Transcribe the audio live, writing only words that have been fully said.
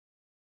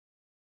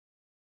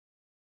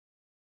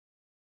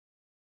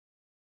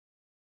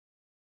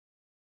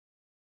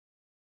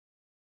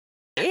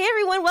Hey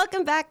everyone,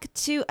 welcome back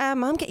to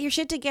Mom Get Your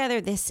Shit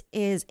Together. This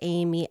is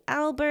Amy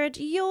Albert,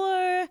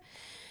 your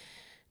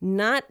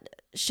not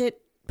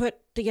shit put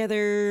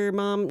together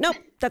mom. Nope,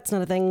 that's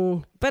not a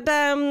thing. But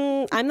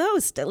I'm the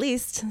host, at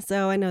least,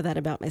 so I know that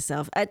about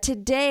myself.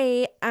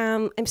 Today,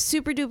 I'm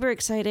super duper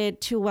excited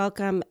to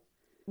welcome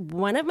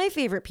one of my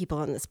favorite people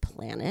on this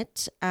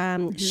planet.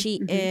 She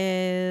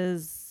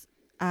is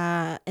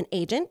an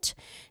agent.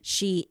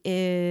 She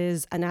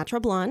is a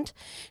natural blonde.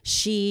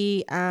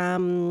 She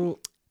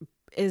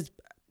is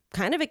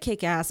kind of a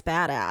kick-ass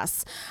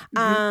badass.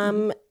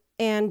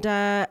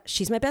 And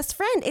she's my best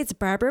friend. It's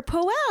Barbara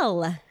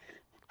Poelle.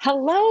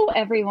 Hello,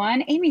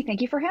 everyone. Amy,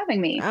 thank you for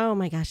having me. Oh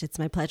my gosh, it's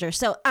my pleasure.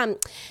 So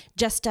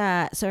just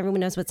so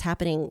everyone knows what's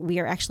happening, we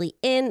are actually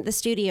in the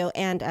studio,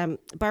 and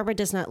Barbara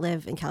does not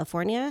live in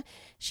California.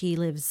 She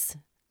lives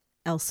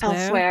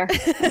elsewhere.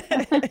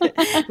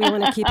 We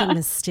want to keep it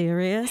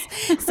mysterious.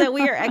 So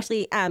we are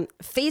actually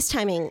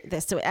FaceTiming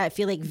this. So I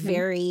feel like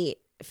very,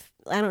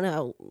 I don't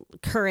know,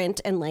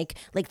 current, and like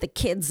the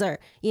kids are,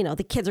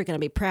 the kids are going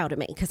to be proud of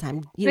me because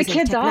I'm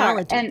using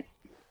technology. And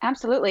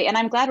absolutely. And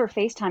I'm glad we're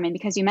FaceTiming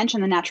because you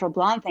mentioned the natural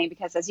blonde thing,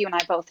 because as you and I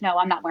both know,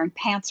 I'm not wearing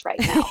pants right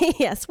now.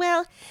 Yes.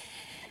 Well,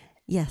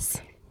 yes.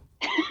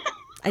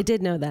 I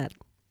did know that.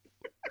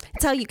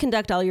 It's how you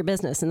conduct all your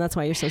business, and that's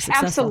why you're so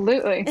successful.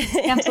 Absolutely.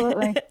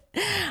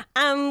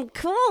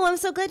 Cool. I'm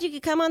so glad you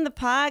could come on the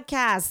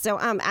podcast. So,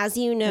 as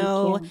you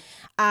know,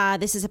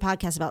 this is a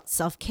podcast about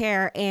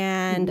self-care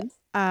and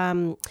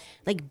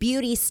like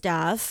beauty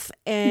stuff,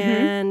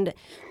 and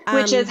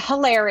which is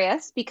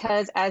hilarious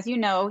because, as you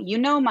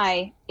know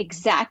my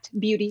exact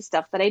beauty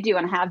stuff that I do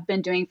and have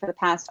been doing for the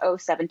past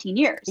 17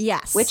 years.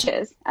 Yes. Which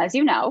is, as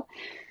you know,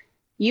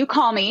 you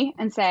call me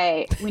and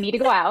say, we need to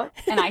go out.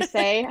 And I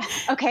say,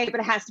 okay, but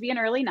it has to be an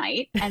early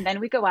night. And then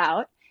we go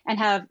out and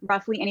have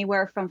roughly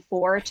anywhere from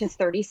 4 to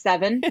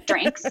 37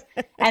 drinks.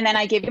 And then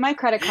I give you my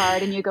credit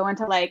card and you go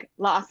into like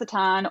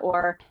L'Occitane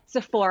or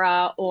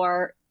Sephora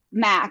or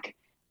MAC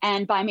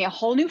and buy me a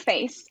whole new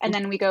face. And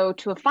then we go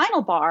to a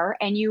final bar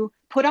and you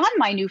put on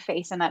my new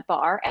face in that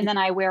bar. And then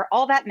I wear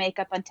all that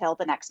makeup until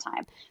the next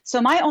time.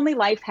 So my only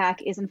life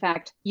hack is, in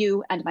fact,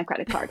 you and my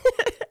credit card.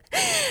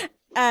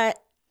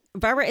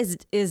 Barbara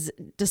is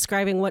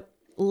describing what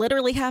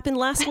literally happened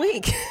last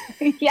week.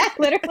 Yeah,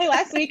 literally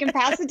last week in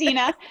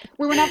Pasadena.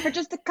 We went out for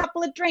just a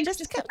couple of drinks,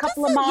 just a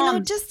couple of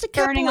moms, just a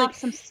couple burning off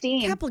some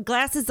steam. A couple of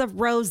glasses of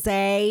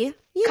rosé.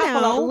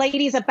 Couple of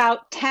ladies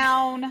about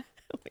town.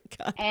 Oh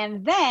my God.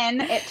 And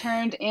then it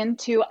turned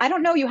into, I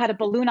don't know, you had a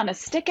balloon on a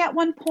stick at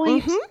one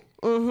point.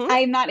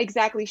 I'm not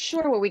exactly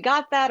sure where we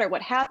got that or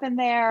what happened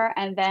there.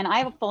 And then I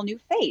have a full new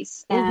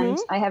face, and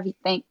I have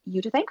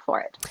you to thank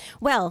for it.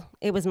 Well,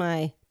 it was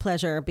my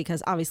pleasure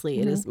because obviously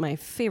it is my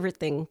favorite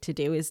thing to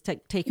do is to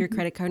take your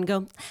credit card and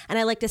go, and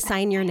I like to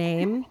sign your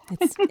name.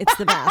 It's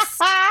the best.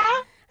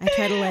 I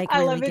try to really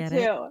I love it get too.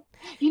 it.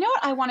 You know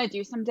what I want to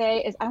do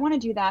someday is I want to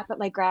do that, but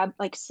like grab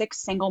like 6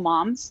 single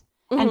moms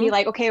and be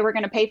like, okay, we're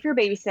going to pay for your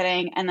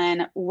babysitting, and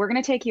then we're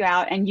going to take you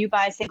out and you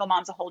buy single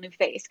moms a whole new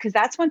face. Because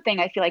that's one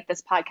thing I feel like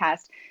this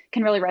podcast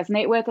can really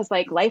resonate with is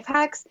like life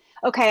hacks.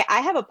 Okay,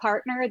 I have a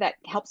partner that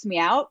helps me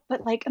out,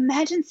 but like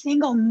imagine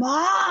single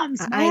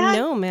moms, man. I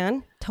know,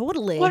 man.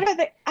 Totally. What are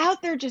they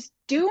out there just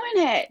doing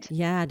it?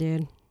 Yeah,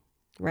 dude.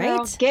 Right?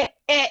 Girl, get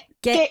it.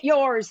 Get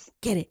yours.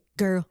 Get it,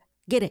 girl.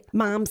 Get it,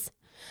 moms.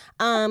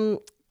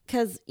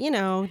 Because,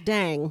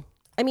 dang.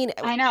 I mean,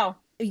 I know.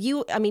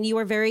 You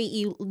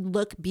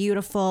look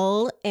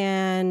beautiful,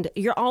 and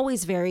you're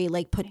always very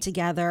like put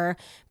together.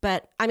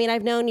 But I mean,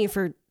 I've known you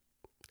for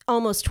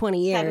almost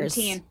 20 years.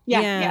 17.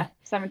 Yeah.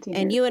 17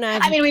 and years. You and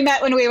I mean, we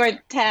met when we were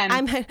 10.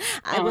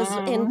 I was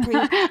in pre.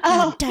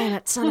 Oh, damn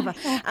it, son of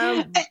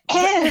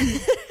a.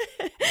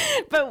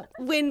 But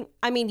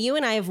you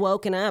and I have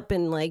woken up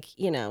in like,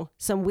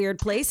 some weird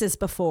places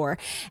before.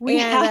 We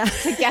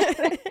have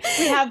together.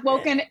 We have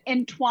woken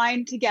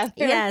entwined together.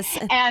 Yes.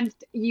 And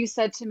you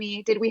said to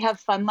me, did we have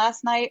fun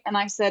last night? And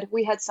I said,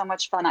 we had so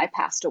much fun, I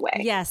passed away.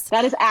 Yes.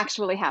 That has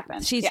actually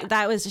happened.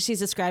 She's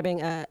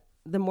describing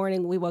the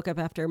morning we woke up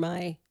after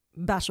my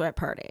bachelorette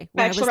party.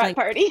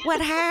 Party.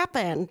 What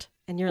happened?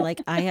 And you're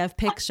like, I have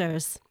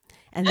pictures.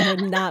 And they're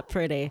not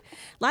pretty.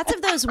 Lots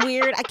of those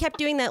weird, I kept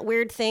doing that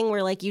weird thing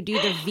where like you do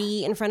the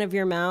V in front of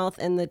your mouth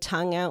and the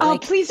tongue out. Oh,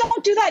 please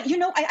don't do that.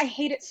 I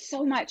hate it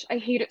so much. I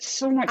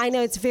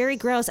know, it's very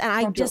gross. And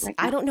I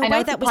don't know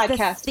why that was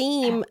the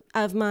theme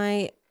of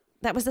my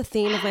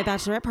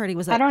bachelorette party.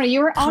 Was that? I don't know. You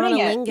were owning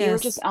it. You were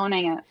just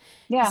owning it.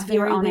 Yeah, you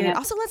were owning it.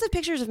 Also, lots of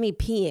pictures of me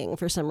peeing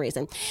for some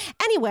reason.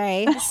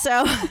 Anyway,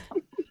 so...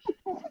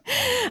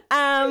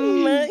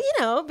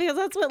 because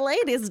that's what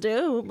ladies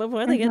do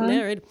before they get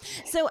married.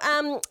 So,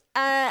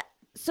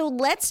 so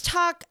let's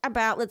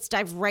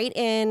dive right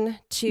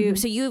into,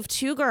 so you have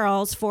 2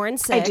 girls, 4 and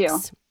 6. I do.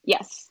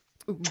 Yes.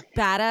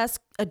 Badass,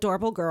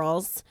 adorable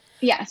girls.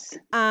 Yes.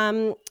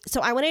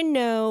 So I want to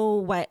know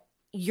what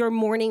your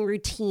morning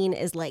routine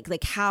is like.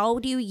 Like, how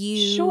do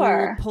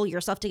you pull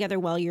yourself together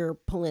while you're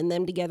pulling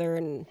them together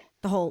and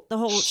the whole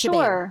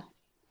shebang?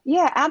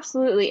 Yeah,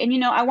 absolutely.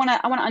 And I want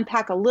to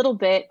unpack a little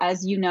bit,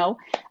 as you know.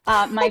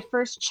 My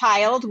first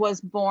child was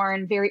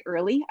born very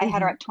early. I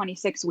had her Hmm. at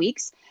 26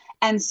 weeks.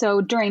 And so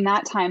during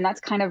that time,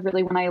 that's kind of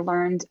really when I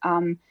learned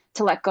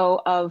to let go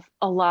of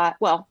a lot,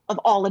 well, of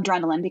all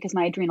adrenaline because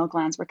my adrenal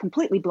glands were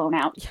completely blown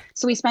out.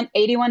 So we spent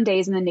 81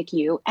 days in the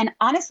NICU. And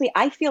honestly,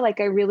 I feel like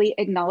I really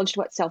acknowledged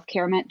what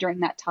self-care meant during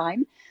that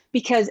time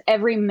because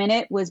every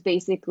minute was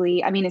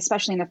basically, I mean,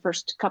 especially in the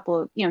first couple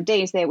of,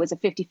 days, there was a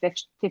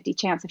 50-50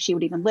 chance if she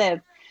would even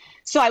live.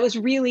 So I was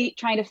really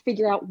trying to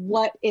figure out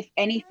what, if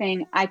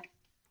anything, That's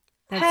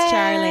hey,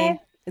 Charlie.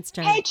 It's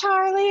hey, Charlie.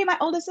 Charlie, my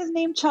oldest is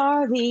named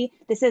Charlie.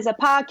 This is a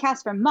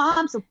podcast for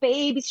mom, so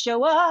babies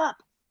show up.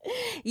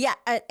 Yeah,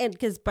 and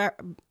because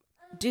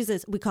Deuce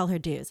is, we call her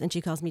Deuce, and she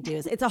calls me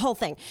Deuce. It's a whole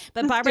thing.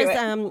 But Let's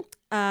do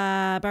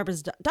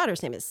Barbara's it.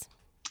 daughter's name is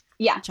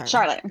Yeah, Charlie.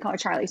 Charlotte. I call her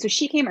Charlie. So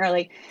she came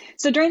early.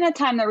 So during that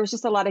time, there was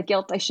just a lot of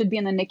guilt. I should be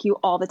in the NICU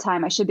all the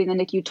time. I should be in the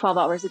NICU 12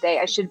 hours a day.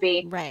 I should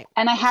be. Right.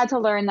 And I had to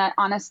learn that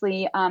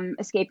honestly,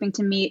 escaping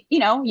to meet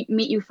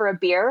you for a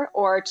beer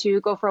or to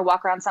go for a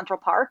walk around Central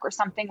Park or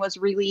something was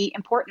really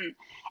important.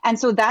 And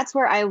so that's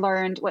where I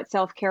learned what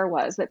self-care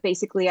was, that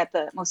basically at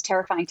the most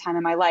terrifying time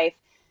in my life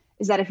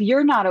is that if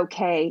you're not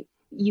okay,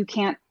 you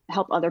can't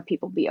help other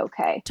people be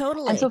okay. And so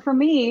Totally. for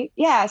me,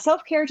 yeah,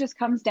 self-care just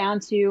comes down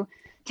to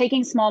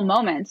taking small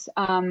moments.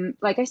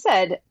 Like I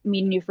said,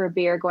 meeting you for a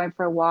beer, going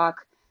for a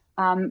walk.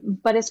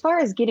 But as far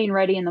as getting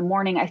ready in the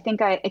morning, I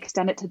think I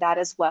extend it to that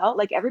as well.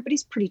 Like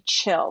everybody's pretty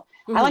chill.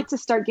 I Hmm. like to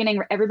start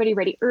getting everybody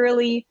ready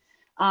early.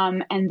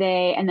 And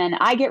then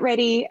I get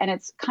ready and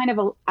it's kind of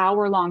an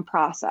hour long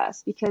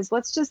process because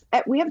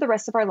we have the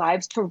rest of our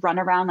lives to run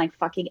around like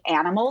fucking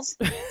animals.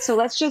 So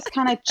let's just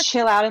kind of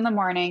chill out in the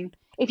morning.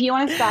 If you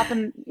want to stop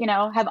and,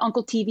 have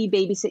Uncle TV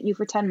babysit you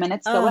for 10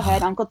 minutes, go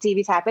ahead. Oh, Uncle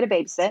TV's happy to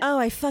babysit. oh,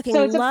 I So fucking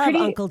it's a love pretty,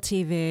 Uncle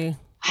TV.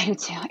 I do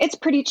too. It's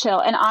pretty chill.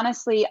 And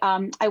honestly,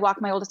 I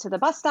walk my oldest to the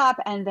bus stop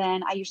and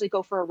then I usually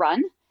go for a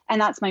run. And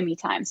that's my me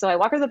time. So I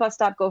walk her to the bus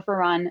stop, go for a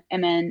run,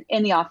 and then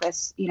in the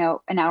office,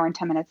 an hour and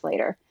 10 minutes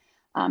later.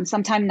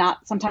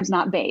 Sometimes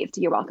not bathed.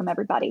 You're welcome,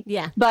 everybody.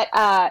 Yeah. But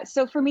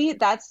so for me,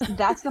 that's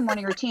the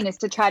morning routine is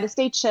to try to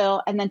stay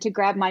chill and then to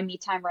grab my me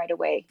time right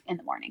away in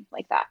the morning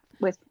like that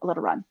with a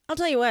little run. I'll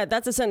tell you what,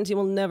 that's a sentence you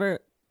will never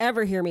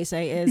ever hear me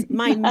say is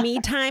my me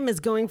time is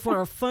going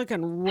for a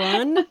fucking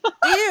run.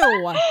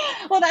 Ew.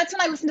 Well, that's when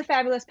I listen to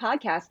fabulous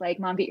podcasts like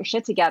Mom Get Your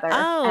Shit Together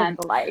Oh, and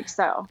the like.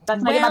 So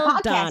that's when I get well my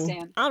podcast done.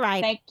 in. All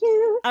right. Thank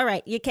you. All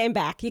right. You came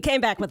back. You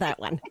came back with that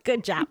one.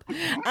 Good job.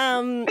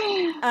 Um,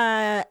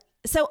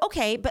 so,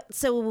 okay. But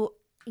so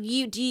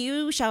do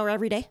you shower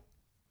every day?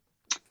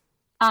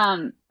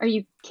 Are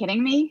you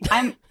kidding me?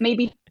 I'm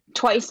maybe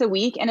twice a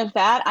week. And if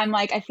that, I'm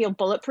like, I feel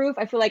bulletproof.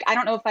 I feel like I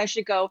don't know if I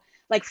should go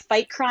like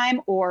fight crime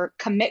or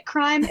commit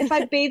crime if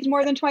I bathed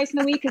more than twice in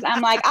a week. Cause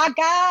I'm like, I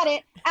got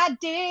it. I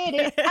did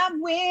it.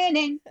 I'm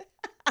winning.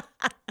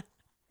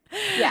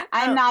 Yeah,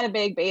 I'm not a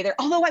big bather.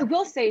 Although I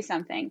will say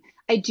something.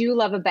 I do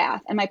love a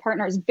bath, and my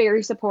partner is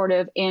very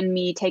supportive in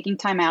me taking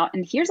time out.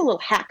 And here's a little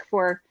hack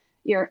for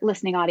your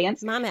listening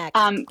audience. Mom hack.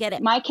 Get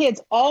it. My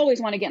kids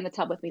always want to get in the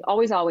tub with me,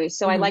 always, always.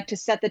 So I Mhm. like to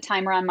set the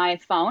timer on my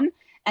phone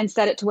and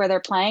set it to where they're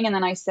playing. And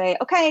then I say,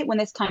 okay, when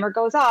this timer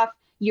goes off,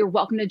 you're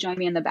welcome to join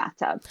me in the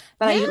bathtub.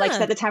 But I like Yeah.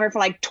 set the timer for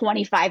like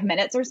 25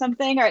 minutes or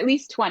something, or at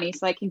least 20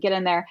 so I can get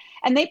in there.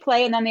 And they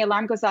play and then the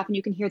alarm goes off and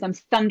you can hear them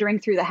thundering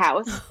through the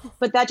house.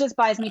 But that just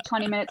buys me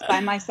 20 minutes by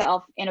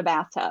myself in a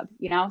bathtub,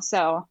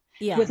 So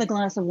Yeah. with a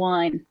glass of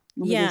wine,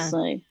 Yeah.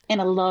 in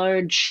a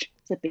large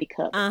sippy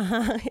cup.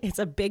 It's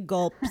a big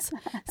gulp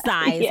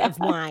size Yeah. of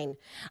wine.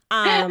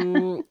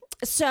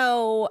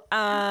 So,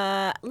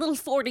 little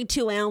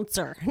 42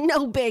 ouncer,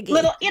 no biggie.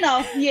 Little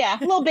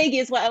Biggie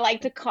is what I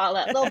like to call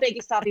it. Little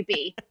Biggie Savi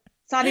B.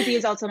 Savi B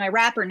is also my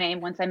rapper name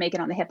once I make it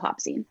on the hip hop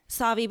scene.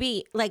 Savi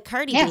B, like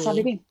Cardi Yeah, B.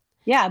 Savi B.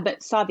 Yeah, but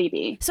Savi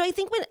B. So I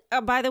think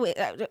by the way,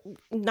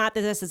 not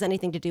that this has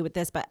anything to do with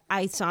this, but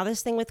I saw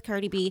this thing with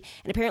Cardi B,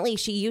 and apparently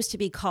she used to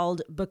be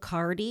called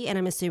Bacardi, and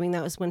I'm assuming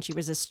that was when she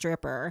was a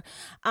stripper.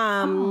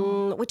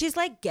 Which is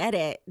like, get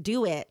it,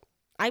 do it.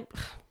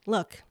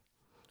 Look,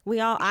 we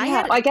all.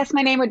 I guess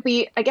my name would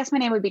be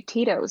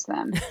Tito's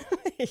then.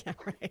 Yeah,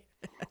 right.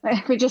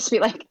 It would just be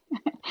like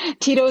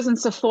Tito's and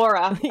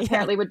Sephora.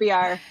 Apparently, would be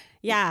our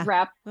Yeah.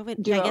 rap I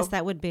duo. guess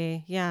that would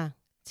be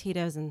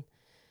Tito's and.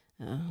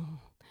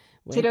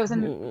 Tito's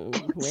and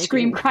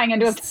scream crying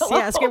into a pillow.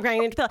 Yeah, scream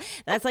crying into a pillow.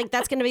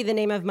 That's going to be the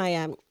name of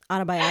my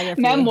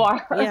autobiography.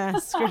 Memoir. Yeah,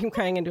 scream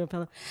crying into a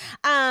pillow.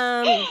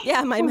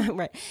 Yeah, my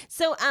memoir.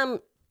 So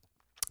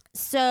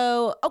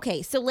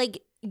okay, so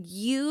like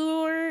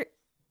you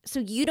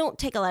don't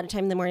take a lot of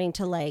time in the morning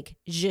to like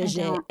zhuzh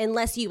it don't.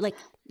 unless you like.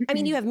 I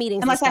mean, you have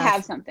meetings Unless I and stuff.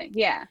 have something,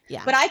 yeah.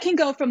 Yeah. But I can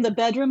go from the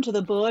bedroom to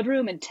the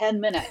boardroom in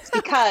 10 minutes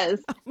because,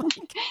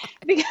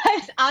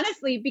 because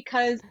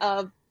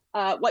of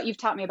what you've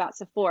taught me about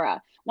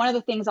Sephora. One of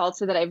the things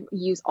also that I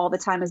use all the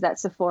time is that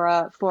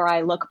Sephora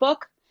 4i lookbook,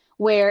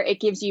 where it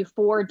gives you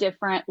 4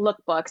 different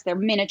lookbooks. They're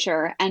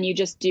miniature, and you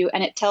just do,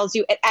 and it tells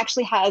you, it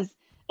actually has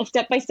a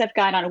step-by-step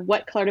guide on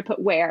what color to put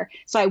where.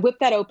 So I whip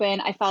that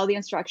open, I follow the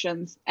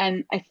instructions,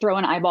 and I throw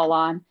an eyeball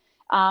on.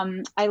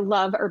 I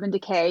love Urban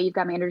Decay. You've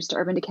got me introduced to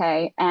Urban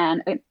Decay.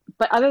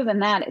 But other than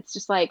that, it's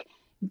just like,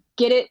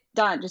 get it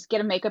done. Just get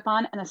a makeup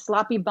on. And a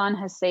sloppy bun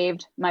has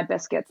saved my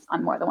biscuits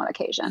on more than one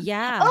occasion.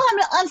 Yeah. Oh,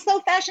 I'm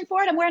so fashion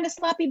forward. I'm wearing a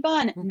sloppy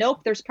bun.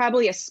 Nope. There's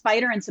probably a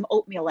spider and some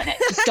oatmeal in it.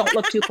 Just don't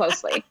look too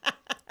closely.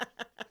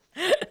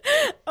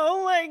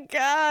 Oh my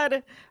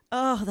God.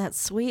 Oh, that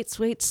sweet,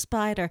 sweet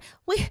spider.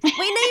 We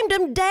named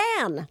him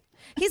Dan.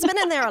 He's been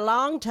in there a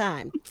long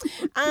time.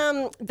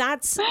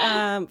 That's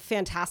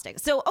fantastic.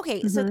 So,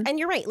 okay. So, and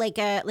you're right.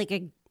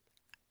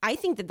 I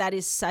think that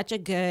is such a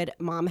good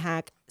mom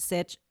hack,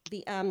 Sitch.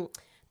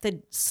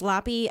 The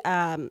sloppy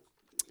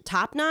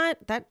top knot,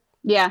 that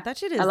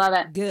shit is I love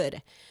it.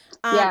 good.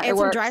 Yeah, and it some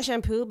works. dry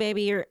shampoo,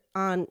 baby, you're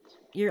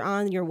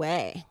on your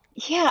way.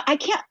 Yeah, I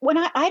can't,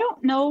 I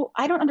don't know,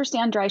 I don't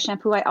understand dry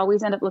shampoo. I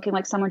always end up looking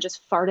like someone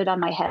just farted on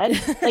my head.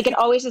 Like it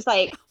always just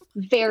like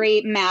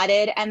very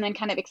matted and then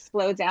kind of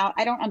explodes out.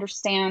 I don't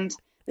understand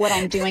what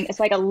I'm doing. It's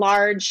like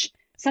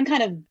some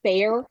kind of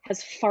bear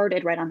has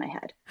farted right on my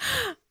head.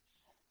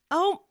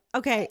 Oh,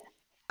 okay.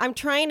 I'm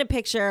trying to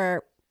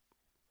picture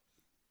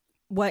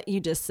what you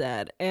just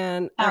said.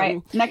 And all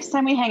right, next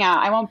time we hang out,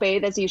 I won't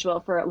bathe as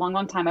usual for a long,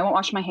 long time. I won't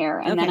wash my hair.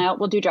 And then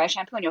we'll do dry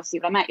shampoo and you'll see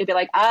what I'm at. You'll be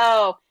like,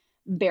 oh,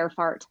 bear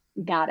fart.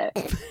 Got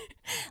it.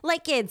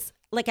 Like it's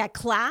like a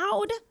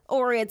cloud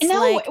or it's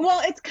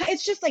well,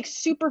 it's just like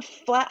super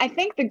flat. I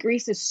think the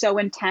grease is so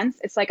intense.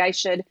 It's like I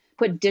should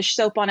put dish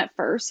soap on it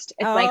first.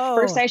 It's like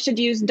first I should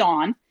use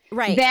Dawn.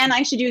 Right. Then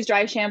I should use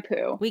dry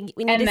shampoo. We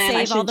need to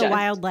save all the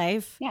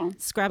wildlife. Yeah.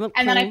 Scrub them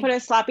and then I put a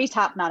sloppy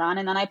top knot on,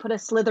 and then I put a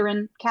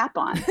Slytherin cap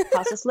on.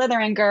 Toss a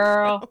Slytherin,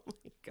 girl. Oh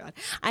my God.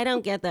 I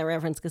don't get that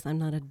reference because I'm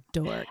not a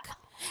dork.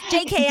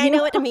 JK, I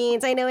know what it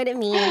means. I know what it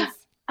means.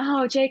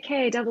 Oh,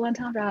 JK, double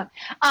entendre.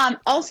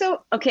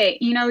 Also, okay,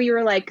 you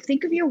were like,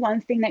 think of your one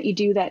thing that you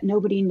do that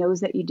nobody knows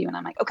that you do. And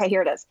I'm like, okay,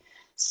 here it is.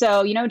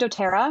 So,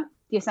 doTERRA,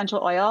 the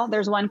essential oil,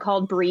 there's one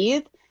called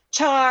Breathe.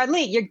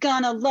 Charlie, you're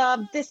gonna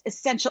love this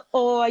essential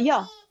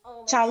oil.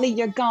 Charlie,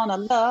 you're gonna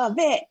love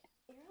it.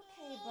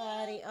 Okay,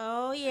 buddy.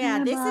 Oh,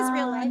 yeah. This is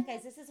real life,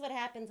 guys. This is what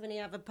happens when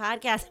you have a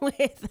podcast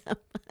with a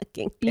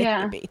fucking baby.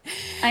 Yeah.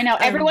 I know.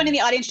 Everyone in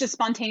the audience just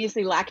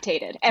spontaneously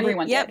lactated.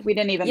 Everyone did. We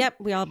didn't even. Yep.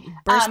 We all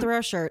burst through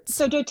our shirts.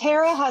 So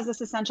doTERRA has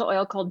this essential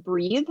oil called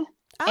Breathe.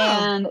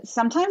 And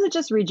sometimes it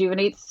just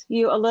rejuvenates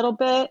you a little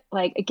bit.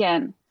 Like,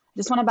 again,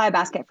 just want to buy a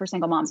basket for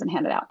single moms and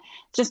hand it out.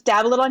 Just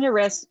dab a little on your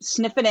wrist,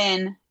 sniff it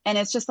in. And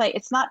it's just like,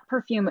 it's not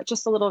perfume, it's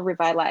just a little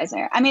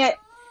revitalizer. I mean,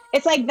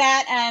 it's like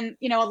that and,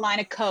 a line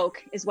of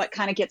Coke is what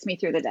kind of gets me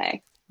through the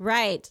day.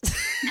 Right.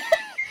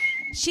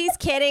 She's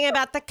kidding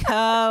about the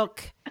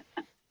Coke.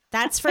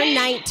 That's for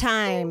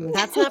nighttime.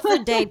 That's not for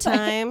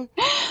daytime.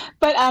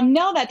 But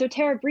no, that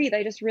doTERRA Breathe,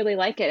 I just really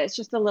like it. It's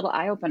just a little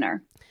eye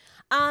opener.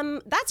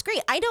 That's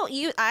great.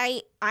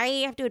 I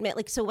have to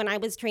admit, so when I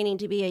was training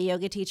to be a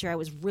yoga teacher, I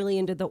was really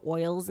into the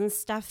oils and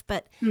stuff.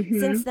 But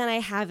since then I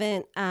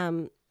haven't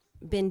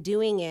been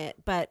doing it,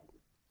 but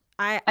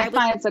I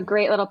find it's a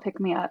great little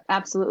pick me up.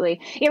 Absolutely.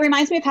 It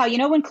reminds me of how,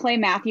 when Clay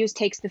Matthews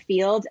takes the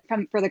field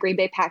for the Green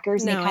Bay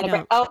Packers. No,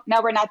 and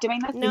no, we're not doing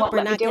this. No,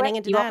 we're not getting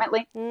into that.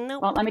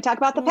 Won't let me talk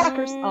about the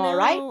Packers. All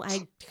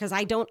right. Because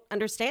I don't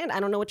understand.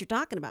 I don't know what you're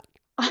talking about.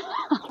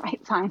 All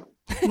right, fine.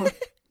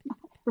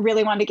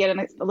 Really wanted to get in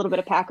a little bit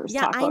of Packers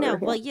talk. Yeah, I know.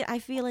 Well, I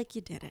feel like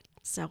you did it.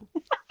 So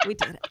we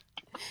did it.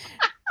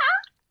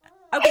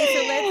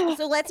 Okay,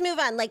 so let's move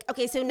on.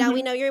 So now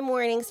we know your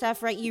morning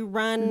stuff, right? You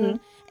run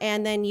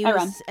and then you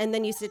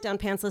sit down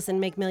pantsless and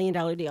make $1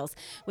 million deals,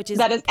 which is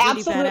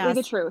absolutely badass.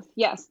 the truth.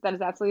 Yes, that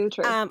is absolutely the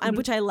truth.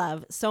 Which I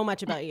love so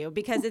much about you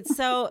because it's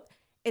so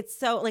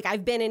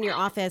I've been in your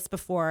office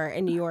before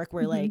in New York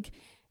where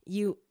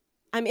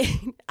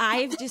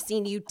I've just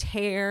seen you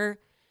tear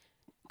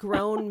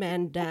grown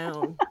men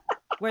down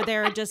where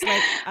they're just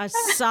like a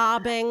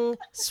sobbing,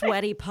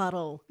 sweaty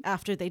puddle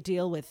after they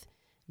deal with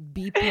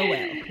beep oil.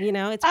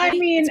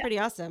 It's pretty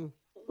awesome.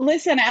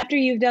 Listen, after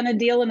you've done a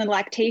deal in the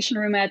lactation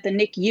room at the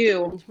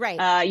NICU,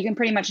 right? You can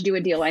pretty much do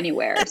a deal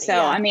anywhere. So,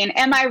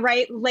 am I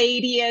right,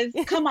 ladies?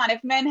 Come on,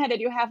 if men had to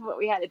do half of what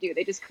we had to do,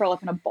 they just curl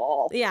up in a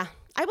ball. Yeah.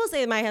 I will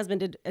say my husband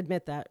did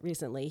admit that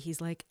recently.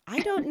 He's like, I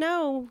don't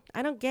know.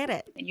 I don't get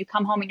it. And you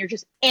come home and you're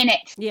just in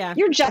it. Yeah.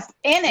 You're just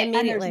in it.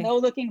 And there's no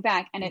looking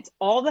back. And it's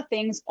all the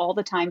things all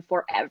the time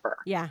forever.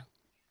 Yeah.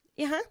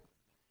 Yeah.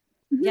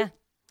 Yeah.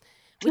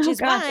 Which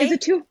is why. Is it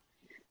too?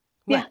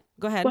 Yeah.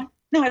 Go ahead. What?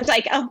 No, I was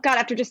like, oh God,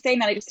 after just saying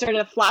that, I just started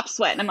a flop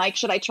sweat. And I'm like,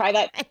 should I try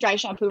that dry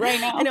shampoo right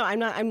now? I know.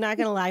 I'm not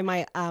going to lie.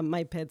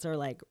 My pits are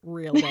like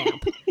real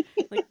damp.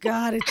 Like,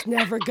 God, it's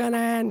never gonna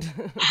end.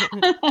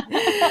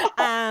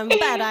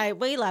 But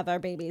we love our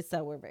babies,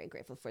 so we're very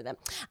grateful for them.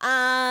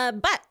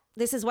 But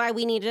this is why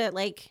we need to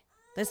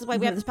This is why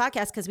we have this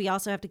podcast, because we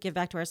also have to give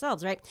back to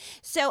ourselves, right?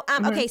 So,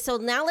 okay, so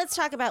now let's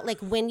talk about like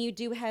when you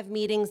do have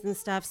meetings and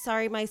stuff.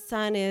 Sorry, my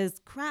son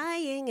is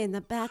crying in the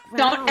background.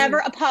 Don't ever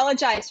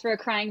apologize for a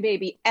crying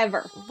baby,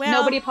 ever. Well,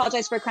 nobody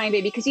apologize for a crying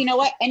baby, because you know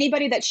what?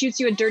 Anybody that shoots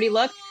you a dirty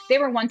look, they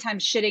were one time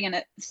shitting in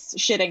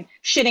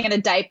a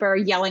diaper,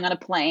 yelling on a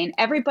plane.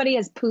 Everybody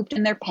has pooped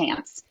in their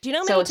pants. Do you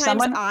know how many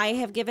times I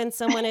have given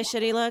someone a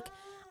shitty look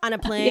on a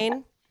plane?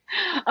 Yeah.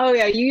 Oh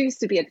yeah, you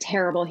used to be a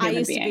terrible human being. I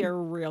used to be a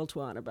real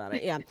twat about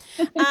it, yeah.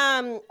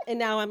 And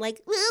now I'm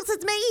like, this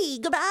is me.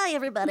 Goodbye,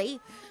 everybody.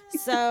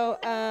 So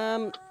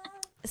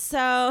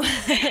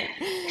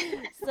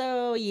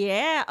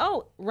yeah.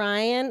 Oh,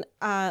 Ryan,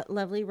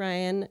 lovely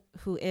Ryan,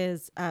 who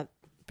is a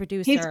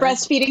producer. He's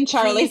breastfeeding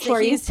Charlie for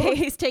you.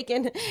 He's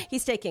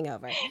taking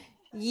over.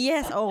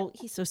 Yes. Oh,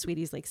 he's so sweet.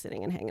 He's like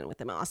sitting and hanging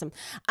with him. Awesome.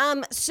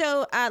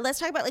 So let's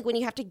talk about like when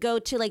you have to go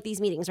to like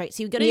these meetings, right?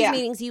 So you go to these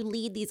meetings, you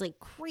lead these like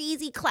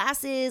crazy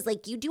classes,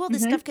 like you do all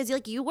this stuff because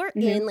you were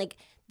in like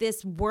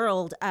this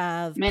world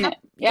of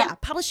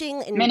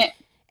publishing and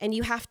and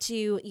you have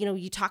to,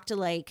 you talk to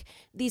like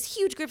these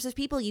huge groups of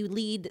people. You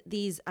lead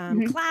these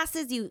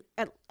classes.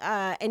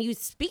 And you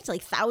speak to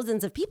like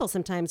thousands of people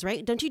sometimes,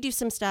 right? Don't you do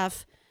some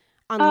stuff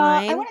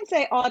online? I wouldn't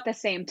say all at the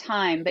same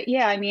time, but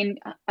yeah, I mean,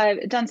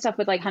 I've done stuff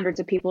with like hundreds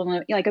of people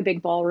in like a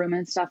big ballroom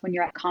and stuff when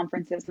you're at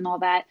conferences and all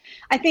that.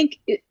 I think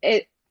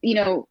it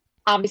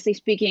obviously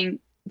speaking,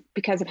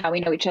 because of how we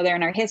know each other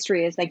and our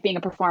history, is like being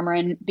a performer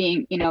and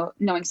being,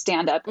 knowing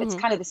stand up. It's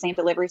kind of the same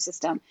delivery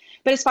system.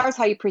 But as far as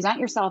how you present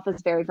yourself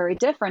is very, very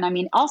different. I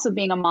mean, also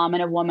being a mom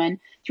and a woman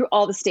through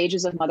all the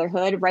stages of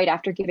motherhood, right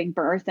after giving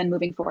birth and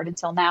moving forward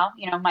until now,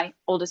 my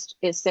oldest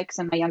is 6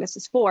 and my youngest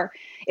is 4,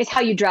 is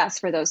how you dress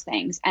for those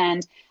things.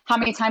 And how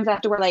many times I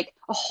have to wear like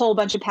a whole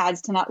bunch of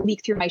pads to not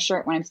leak through my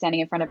shirt when I'm standing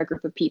in front of a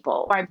group of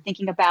people, or I'm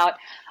thinking about,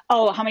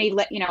 how many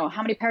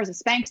pairs of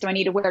Spanx do I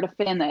need to wear to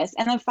fit in this?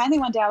 And then finally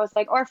one day I was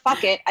like,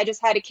 fuck it. I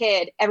just had a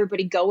kid.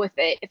 Everybody go with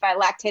it. If I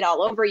lactate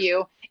all over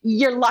you,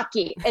 you're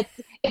lucky.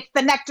 It's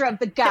the nectar of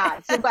the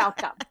gods. You're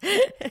welcome.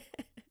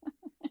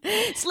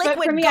 It's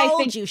liquid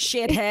gold, you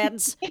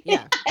shitheads.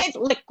 Yeah. It's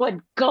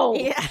liquid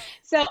gold. Yeah.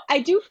 So I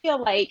do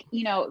feel like,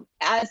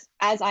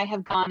 as I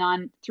have gone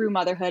on through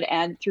motherhood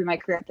and through my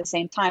career at the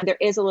same time, there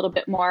is a little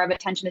bit more of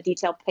attention to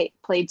detail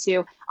played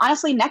to,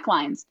 honestly,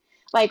 necklines.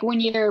 Like when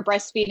you're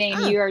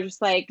breastfeeding, you're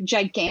just like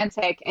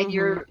gigantic and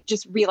you're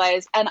just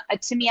realize. And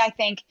to me, I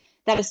think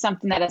that is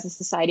something that as a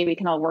society, we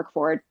can all work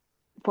forward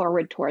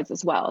towards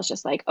as well. It's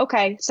just like,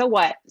 okay, so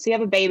what? So you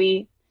have a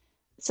baby.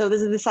 So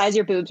this is the size of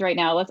your boobs right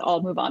now. Let's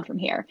all move on from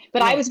here.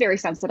 But I was very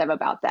sensitive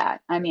about that.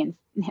 I mean,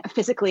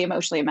 physically,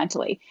 emotionally, and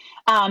mentally.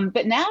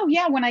 But now,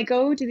 when I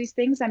go to these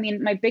things, I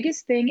mean, my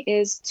biggest thing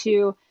is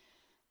to,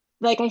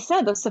 like I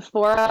said, the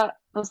Sephora,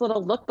 those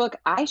little lookbook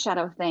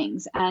eyeshadow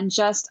things, and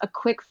just a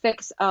quick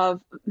fix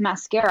of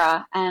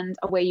mascara, and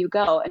away you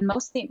go. And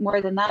mostly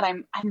more than that,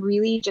 I'm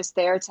really just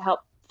there to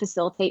help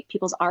facilitate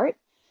people's art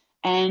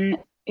and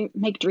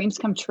make dreams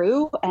come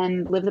true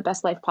and live the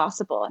best life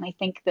possible. And I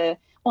think the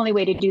only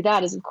way to do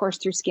that is, of course,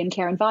 through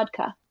skincare and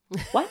vodka.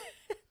 What?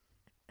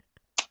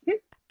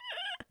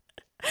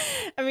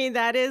 I mean,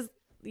 that is,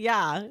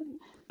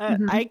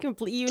 I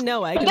completely,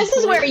 But this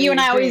is where you and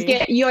I always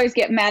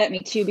get mad at me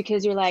too,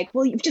 because you're like,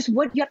 well, you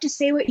have to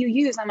say what you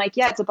use. I'm like,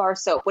 yeah, it's a bar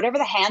soap, whatever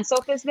the hand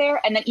soap is there.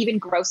 And then even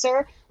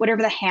grosser,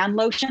 whatever the hand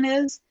lotion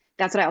is,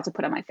 that's what I also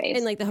put on my face.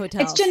 In like the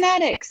hotel. It's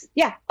genetics.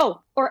 Yeah.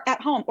 Oh, or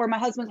at home, or my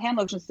husband's hand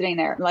lotion sitting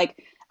there.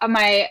 Like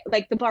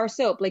the bar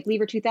soap, like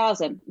Lever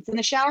 2000. It's in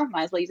the shower.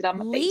 Might as well use it on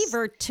my face.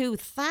 Lever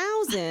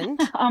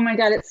 2000? Oh my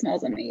God, it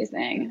smells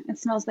amazing. It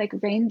smells like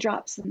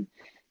raindrops and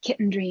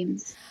kitten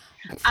dreams.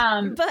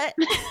 But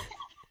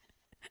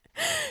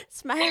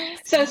smiles.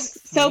 So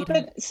soap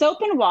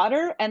and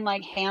water and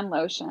like hand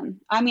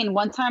lotion. I mean,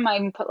 one time I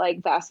even put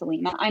like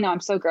Vaseline. I know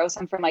I'm so gross.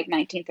 I'm from like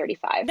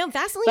 1935. No,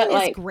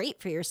 Vaseline is great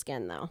for your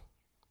skin though.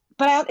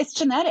 But it's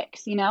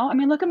genetics, I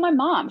mean, look at my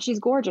mom. She's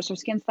gorgeous. Her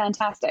skin's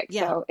fantastic.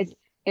 Yeah. So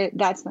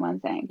that's the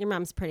one thing. Your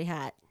mom's pretty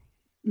hot.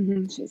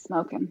 Mm-hmm. She's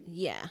smoking.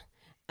 Yeah.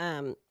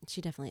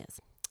 She definitely is.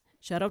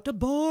 Shout out to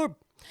Barb.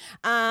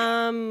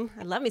 I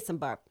love me some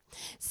Barb.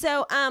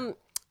 So,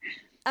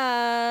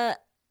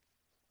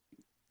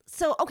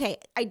 okay,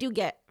 I do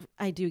get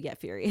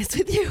furious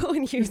with you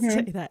when you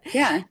say that.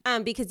 Yeah.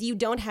 Because you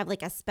don't have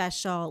like a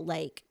special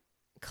like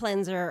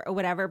cleanser or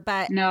whatever,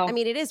 but no. I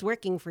mean, it is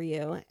working for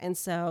you. And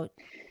so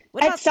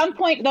at some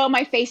point though,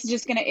 my face is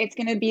just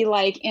gonna be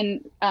like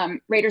in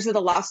Raiders of the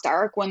Lost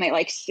Ark when they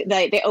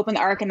open the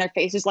Ark and their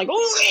face is like,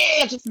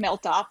 oh, just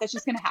melt off. That's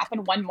just gonna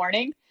happen one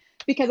morning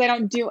because I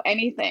don't do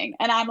anything.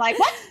 And I'm like,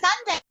 what's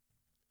Sunday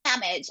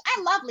damage?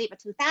 I love Lever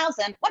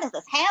 2000. What is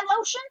this, hand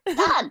lotion?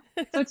 Done.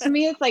 So to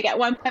me, it's like at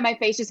one point my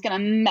face is gonna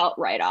melt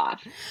right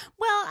off.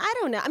 Well, I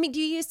don't know. I mean,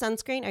 do you use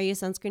sunscreen? Are you a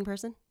sunscreen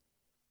person?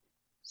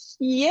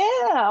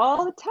 Yeah,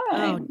 all the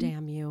time. Oh,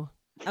 damn you.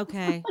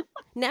 Okay.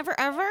 Never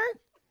ever?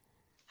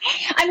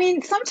 I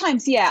mean,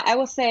 sometimes, yeah, I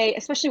will say,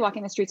 especially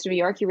walking the streets of New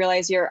York, you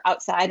realize you're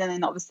outside and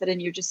then all of a sudden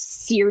you're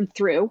just seared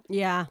through.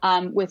 Yeah.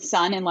 With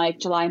sun in like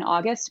July and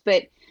August.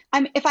 But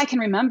If I can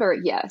remember,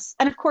 yes.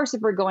 And of course,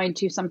 if we're going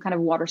to some kind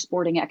of water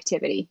sporting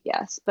activity,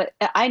 yes. But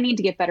I need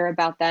to get better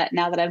about that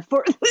now that I'm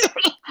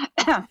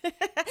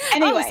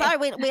Anyway. Oh, sorry,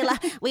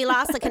 we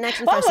lost the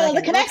connection for a second. Oh,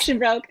 the connection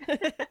broke.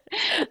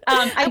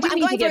 I do I'm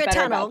need going to get through a better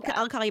tunnel. about that.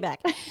 I'll call you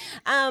back.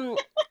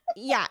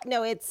 Yeah,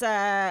 no, it's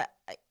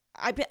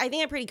I think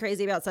I'm pretty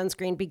crazy about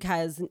sunscreen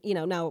because, you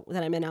know, now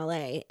that I'm in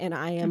LA and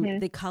I am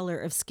the color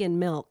of skin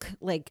milk,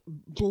 like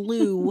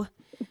blue.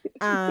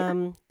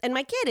 And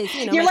my kid is,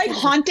 you know, You're my like kid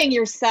is- haunting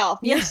yourself.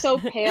 Yeah. You're so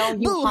pale,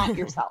 you Boo. haunt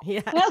yourself.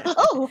 Yeah.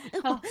 Oh.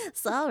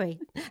 Sorry.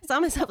 Saw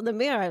myself in the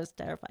mirror. I was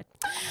terrified.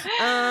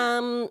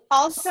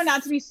 Also,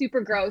 not to be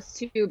super gross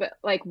too, but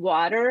like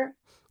water.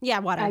 Yeah,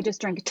 water. I just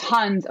drink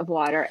tons of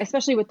water,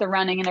 especially with the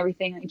running and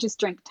everything. I just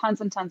drink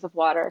tons and tons of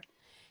water.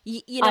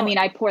 You know, I mean,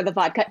 I pour the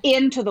vodka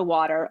into the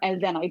water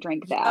and then I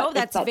drink that. Oh,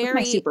 that's my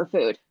very-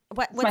 superfood.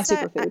 what's my that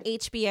superfood.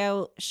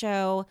 HBO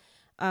show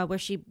where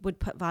she would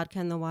put vodka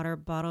in the water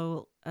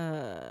bottle?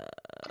 Or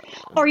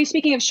are you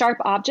speaking of Sharp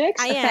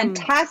Objects? I A am.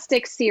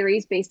 fantastic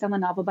series based on the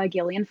novel by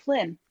Gillian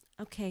Flynn.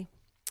 Okay.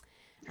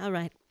 All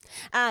right.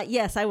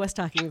 Yes, I was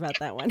talking about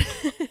that one.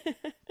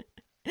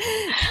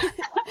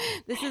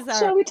 This is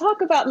Shall we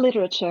talk about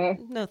literature?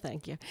 No,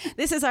 thank you.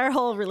 This is our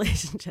whole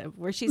relationship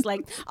where she's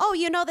like, "Oh,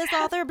 you know this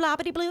author,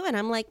 Blobbity Blue," and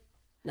I'm like,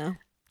 "No."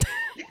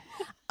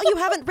 Oh, you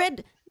haven't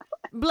read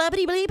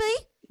Blobbity Bleeby?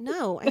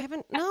 No, I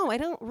haven't. No, I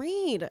don't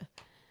read.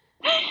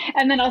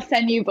 And then I'll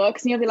send you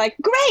books and you'll be like,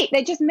 great,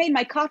 they just made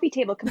my coffee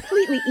table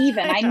completely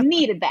even. I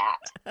needed that.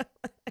 But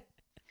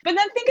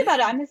then think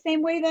about it. I'm the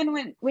same way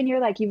then when you're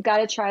like, you've got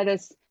to try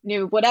this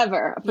new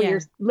whatever for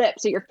your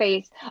lips or your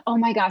face. Oh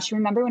my gosh,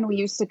 remember when we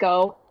used to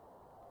go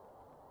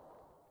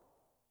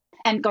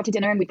and go to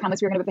dinner and we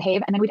promised we were going to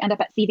behave and then we'd end up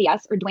at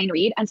CVS or Duane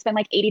Reade and spend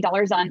like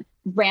 $80 on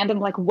random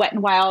like Wet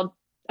n Wild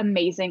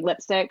amazing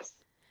lipsticks.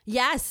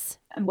 Yes.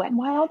 And Wet n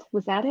Wild,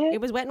 was that it?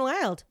 It was Wet n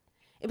Wild.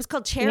 It was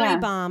called Cherry Yeah.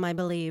 Bomb, I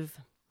believe.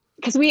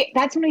 Because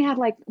that's when we had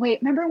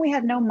remember when we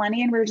had no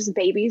money and we were just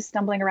babies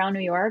stumbling around New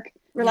York?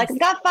 We're like, Yes. we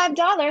got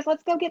 $5.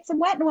 Let's go get some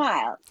Wet n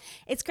Wild.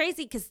 It's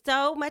crazy because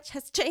so much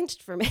has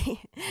changed for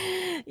me.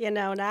 You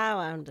know, now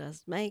I'm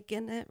just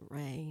making it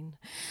rain.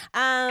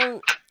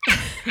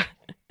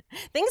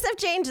 Things have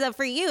changed though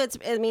for you.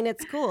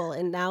 It's cool.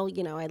 And now,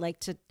 you know, I like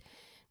to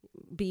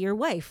be your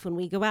wife when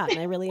we go out and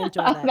I really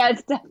enjoy that.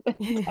 That's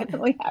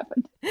definitely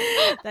happened.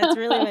 That's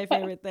really my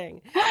favorite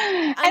thing.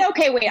 And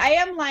okay, wait, I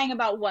am lying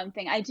about one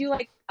thing. I do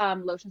like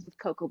lotions with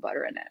cocoa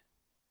butter in it.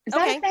 Is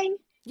that Okay. a thing?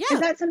 Yeah.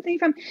 Is that something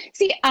from,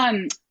 see,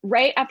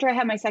 right after I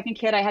had my second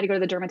kid, I had to go to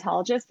the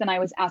dermatologist and I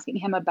was asking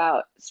him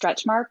about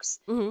stretch marks.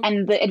 Mhm.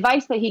 And the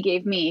advice that he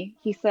gave me,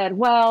 he said,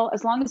 well,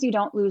 as long as you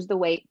don't lose the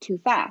weight too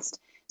fast.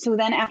 So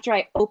then after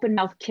I open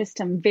mouth kissed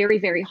him very,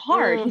 very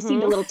hard, he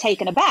seemed a little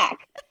taken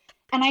aback.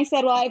 And I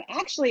said, well, I'm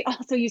actually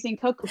also using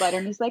cocoa butter.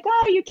 And he's like,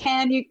 oh, you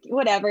can,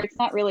 whatever. It's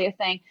not really a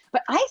thing.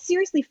 But I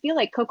seriously feel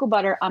like cocoa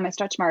butter on my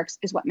stretch marks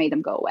is what made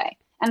them go away.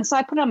 And so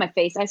I put it on my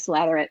face. I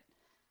slather it.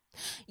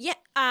 Yeah,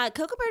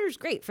 cocoa butter is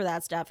great for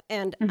that stuff.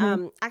 And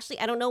actually,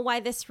 I don't know why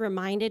this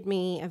reminded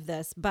me of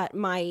this, but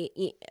my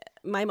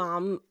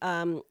mom,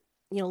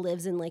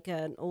 lives in like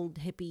an old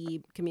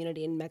hippie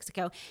community in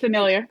Mexico.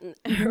 Familiar.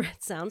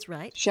 It sounds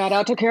right. Shout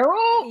out to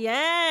Carol.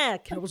 Yeah,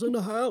 Carol's in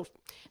the house.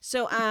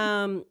 So,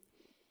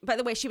 by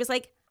the way, she was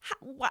like,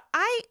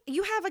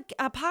 "You have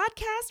a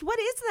podcast? What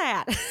is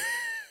that?"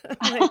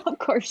 I'm like, Of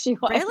course she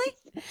was. really?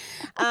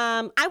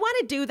 I want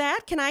to do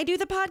that. Can I do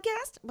the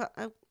podcast? But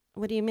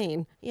what do you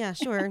mean? Yeah,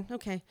 sure.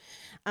 Okay.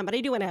 But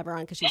I do want to have her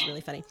on because she's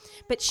really funny.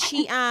 But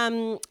she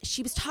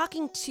was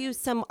talking to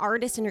some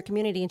artist in her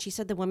community and she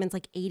said the woman's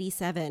like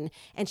 87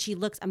 and she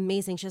looks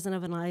amazing. She doesn't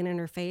have a line in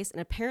her face. And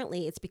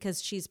apparently it's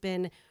because she's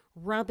been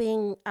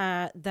rubbing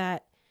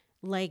that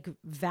like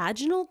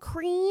vaginal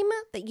cream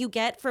that you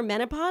get for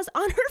menopause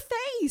on her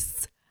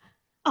face.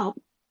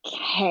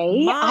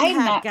 Okay. Mom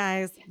hack,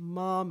 guys.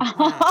 Mom hack.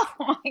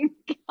 Oh my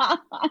God.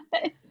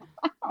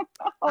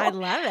 I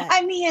love it.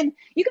 I mean,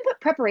 you can put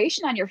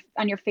preparation on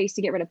your face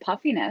to get rid of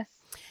puffiness.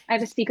 I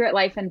have a secret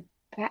life in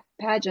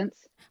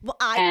pageants. Well,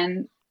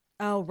 And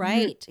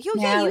right. Yo,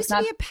 yeah, you used to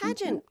be a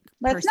pageant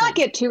let's person. not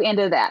get too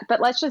into that,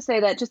 but let's just say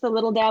that just a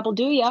little dab will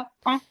do ya.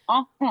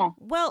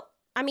 Well,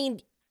 I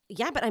mean,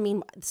 yeah, but I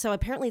mean, so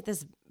apparently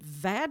this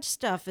vag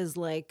stuff is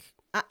like,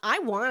 I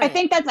want it. I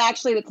think that's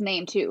actually its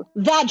name too.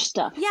 Vag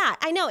stuff. Yeah,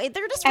 I know.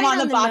 They're just And right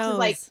on the box nose. is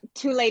like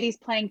two ladies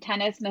playing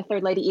tennis and a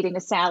third lady eating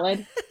a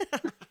salad.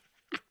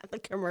 The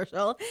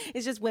commercial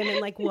is just women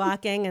like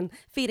walking and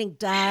feeding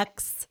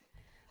ducks.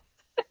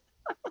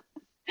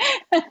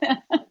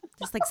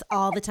 Just like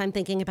all the time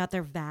thinking about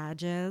their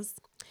vages.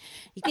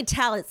 You can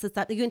tell you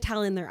can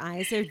tell in their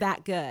eyes they're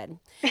that good.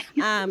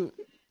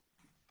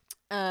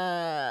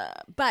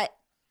 But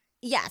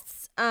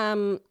yes,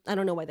 I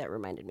don't know why that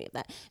reminded me of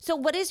that. So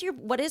what is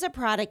a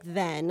product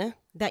then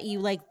that you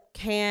like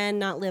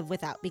cannot live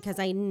without? Because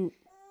I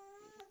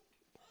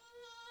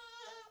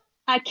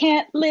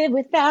can't live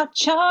without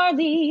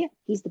Charlie.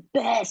 He's the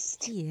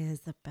best. he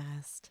is the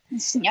best.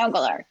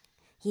 Snuggler.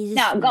 He's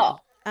Snuggle.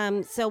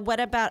 So what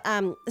about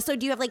so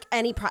do you have like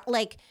any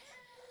like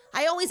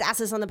I always ask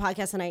this on the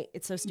podcast and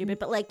it's so stupid,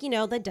 but like,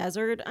 the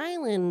desert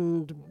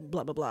island,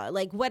 blah, blah, blah.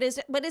 Like what is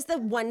the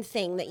one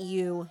thing that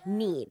you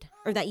need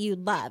or that you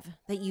love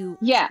that you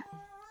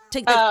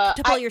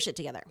to pull your shit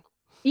together?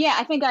 Yeah,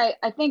 I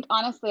think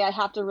honestly, I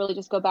have to really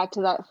just go back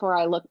to that 4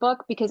 Eye Lookbook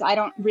because I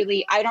don't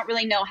really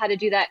know how to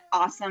do that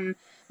awesome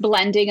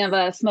blending of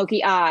a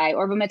smoky eye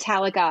or of a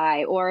metallic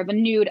eye or of a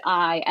nude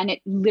eye. And it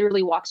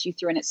literally walks you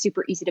through and it's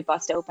super easy to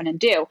bust open and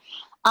do.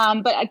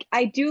 But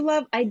I do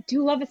love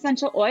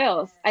essential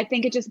oils. I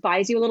think it just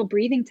buys you a little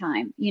breathing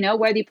time,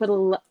 whether you put a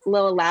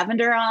little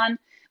lavender on,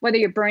 whether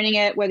you're burning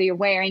it, whether you're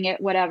wearing it,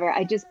 whatever.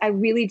 I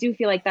really do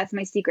feel like that's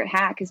my secret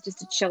hack is just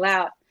to chill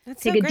out,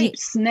 take a deep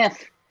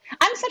sniff.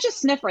 I'm such a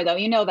sniffer though.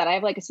 You know that I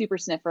have like a super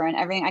sniffer and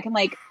everything. I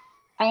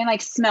can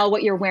smell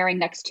what you're wearing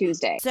next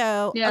Tuesday.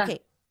 So, yeah. Okay.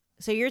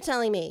 So you're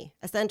telling me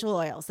essential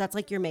oils, that's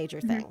like your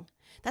major thing. Mm-hmm.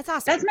 That's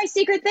awesome. That's my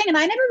secret thing. And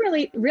I never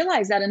really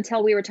realized that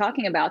until we were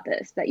talking about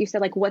this, that you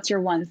said like, what's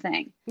your one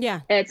thing?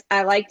 Yeah.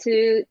 I like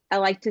to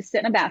sit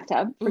in a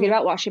bathtub, forget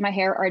about washing my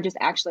hair or just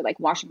actually like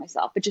washing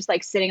myself, but just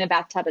like sitting in a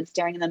bathtub and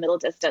staring in the middle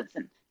distance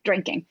and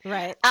drinking.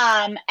 Right.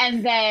 And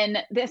then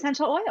the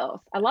essential oils.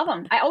 I love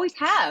them. I always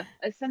have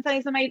since I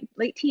was in my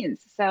late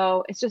teens.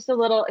 So it's just a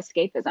little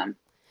escapism.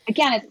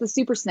 Again, it's the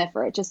super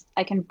sniffer.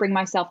 I can bring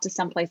myself to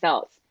someplace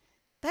else.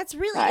 That's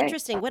really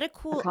interesting. What a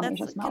cool,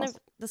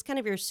 that's kind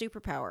of your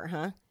superpower,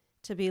 huh?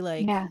 To be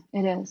like, yeah,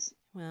 it is.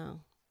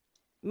 Wow.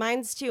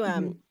 Mine's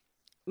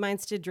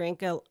to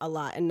drink a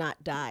lot and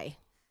not die.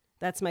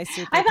 That's my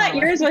superpower. I thought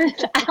yours was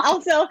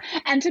also,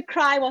 and to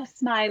cry while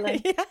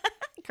smiling. Yeah.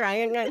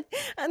 Crying on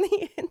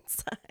the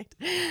inside.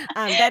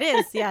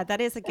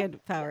 That is a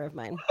good power of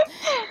mine.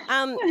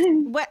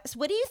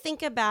 What do you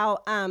think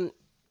about,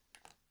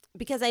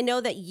 because I know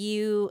that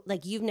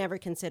you've never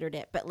considered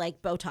it, but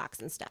like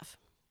Botox and stuff.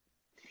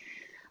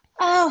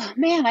 Oh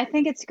man, I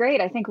think it's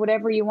great. I think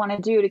whatever you want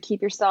to do to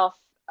keep yourself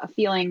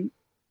feeling,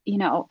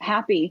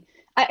 happy.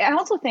 I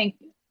also think,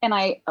 and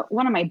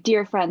one of my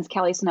dear friends,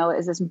 Kelly Snow,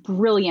 is this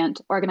brilliant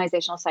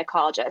organizational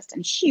psychologist,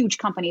 and huge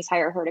companies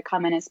hire her to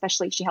come in,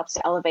 especially she helps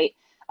to elevate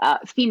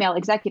female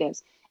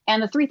executives.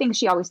 And the 3 things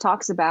she always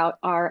talks about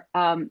are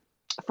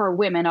for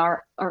women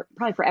or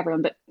probably for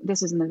everyone, but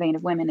this is in the vein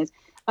of women, is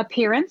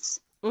appearance,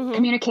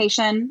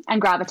 communication,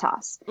 and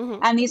gravitas.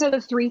 And these are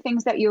the 3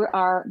 things that you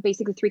are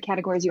basically 3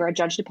 categories you are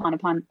judged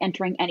upon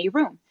entering any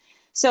room.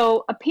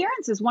 So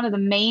appearance is one of the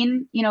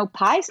main,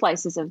 pie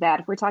slices of that.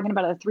 If we're talking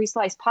about a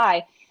 3-slice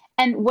pie,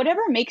 and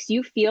whatever makes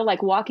you feel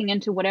like walking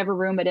into whatever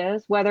room it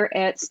is, whether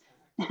it's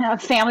a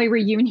family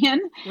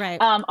reunion, right,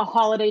 a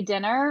holiday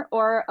dinner,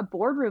 or a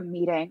boardroom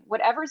meeting,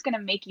 whatever is going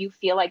to make you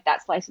feel like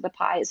that slice of the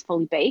pie is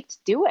fully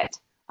baked, do it.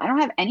 I don't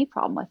have any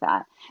problem with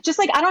that. Just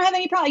like I don't have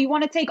any problem. You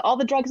want to take all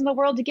the drugs in the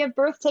world to give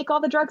birth? Take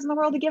all the drugs in the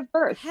world to give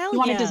birth. Hell you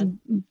want to just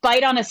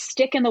bite on a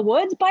stick in the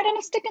woods? Bite on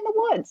a stick in the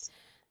woods.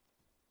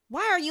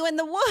 Why are you in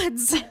the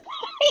woods?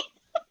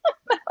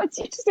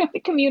 You just have to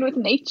commune with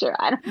nature.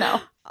 I don't know.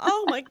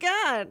 Oh my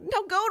God.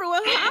 No, go to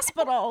a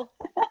hospital.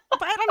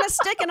 Bite on a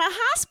stick in a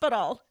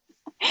hospital.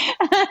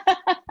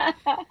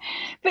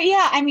 But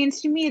yeah, I mean,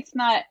 to me, it's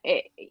not,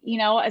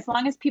 as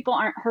long as people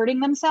aren't hurting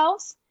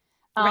themselves,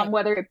 right,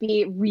 whether it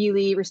be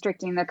really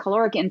restricting the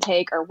caloric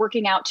intake or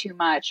working out too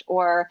much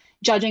or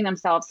judging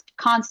themselves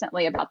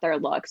constantly about their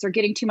looks or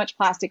getting too much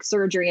plastic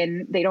surgery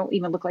and they don't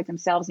even look like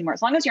themselves anymore.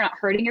 As long as you're not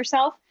hurting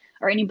yourself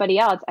or anybody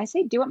else, I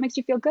say, do what makes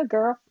you feel good,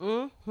 girl.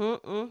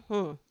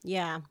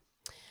 Yeah,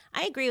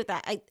 I agree with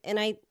that.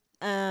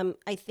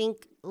 I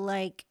think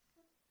like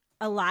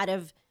a lot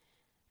of,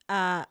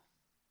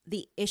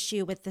 the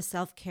issue with the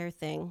self-care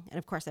thing, and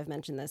of course I've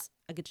mentioned this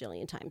a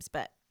gajillion times,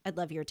 but I'd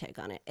love your take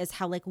on it, is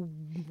how like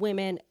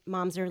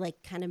moms are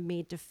like kind of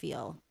made to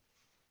feel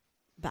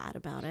bad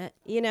about it.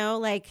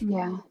 Like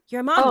you're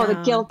a mom. Oh, now.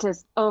 The guilt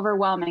is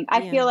overwhelming.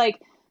 I feel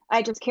like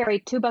I just carry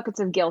 2 buckets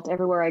of guilt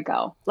everywhere I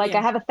go. Like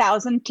I have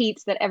 1,000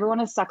 teats that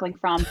everyone is suckling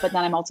from, but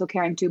then I'm also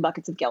carrying 2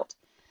 buckets of guilt.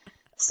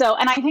 So,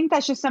 and I think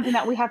that's just something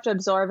that we have to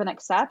absorb and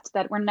accept,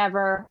 that we're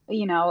never,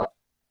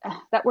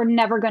 that we're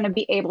never going to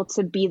be able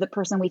to be the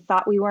person we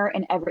thought we were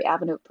in every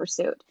avenue of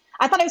pursuit.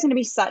 I thought I was going to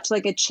be such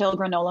like a chill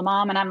granola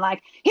mom. And I'm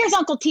like, here's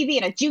Uncle TV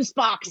in a juice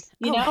box,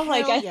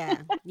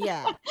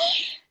 yeah.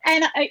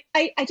 And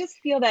I just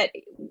feel that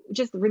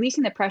just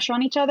releasing the pressure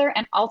on each other.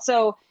 And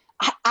also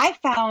I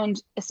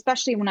found,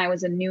 especially when I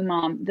was a new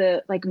mom,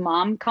 the like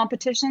mom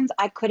competitions,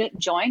 I couldn't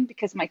join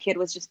because my kid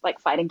was just like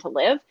fighting to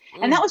live.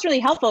 And that was really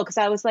helpful because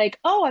I was like,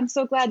 oh, I'm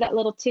so glad that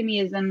little Timmy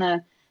is in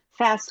the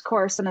fast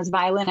course on his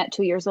violin at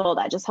 2 years old.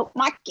 I just hope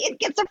my kid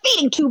gets her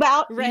feeding tube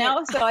out,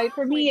 right. So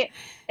for me,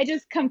 it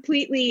just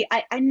completely,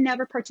 I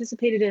never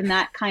participated in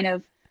that kind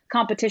of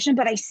competition,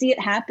 but I see it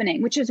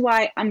happening, which is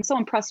why I'm so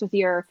impressed with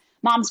your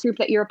mom's group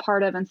that you're a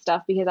part of and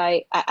stuff, because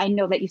I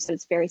know that you said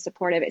it's very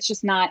supportive. It's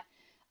just not,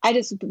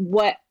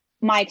 what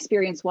my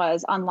experience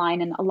was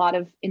online and a lot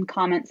of in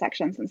comment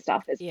sections and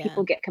stuff is Yeah.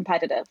 people get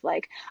competitive.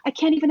 Like, I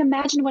can't even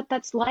imagine what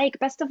that's like.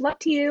 Best of luck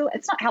to you.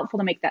 It's not helpful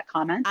to make that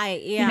comment.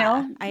 I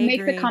Make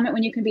agree. the comment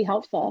when you can be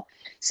helpful.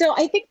 So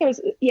I think there's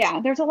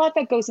a lot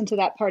that goes into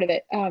that part of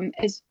it.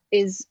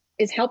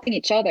 Is helping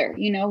each other.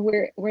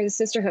 We're the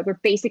sisterhood. We're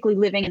basically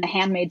living in the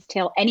Handmaid's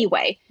Tale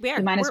anyway. We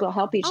might as well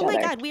help each other. Oh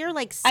my God, we are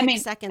like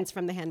 6 seconds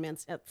from the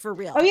Handmaid's for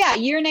real. Oh yeah,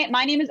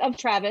 my name is of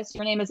Travis.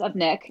 Your name is of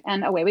Nick,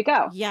 and away we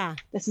go. Yeah,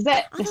 this is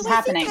it. This is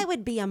happening. I think I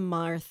would be a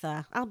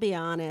Martha. I'll be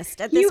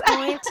honest. At this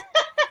point,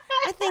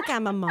 I think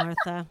I'm a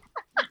Martha.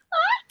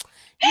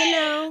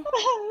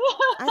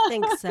 I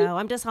think so.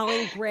 I'm just all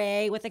in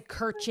gray with a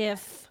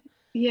kerchief.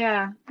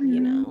 Yeah.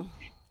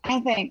 I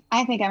think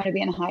I'm going to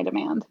be in high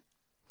demand.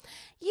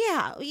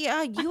 Yeah,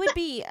 you would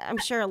be, I'm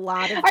sure, a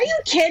lot of... Are you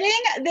kidding?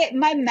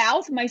 My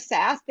mouth, my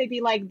sass, they'd be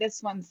like,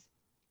 this one's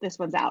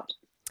out.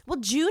 Well,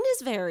 June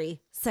is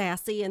very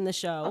sassy in the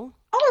show.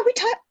 Oh,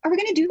 are we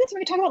going to do this? Are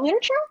we going to talk about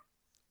literature?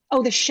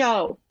 Oh, the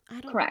show.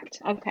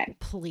 Correct. Okay.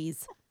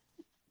 Please.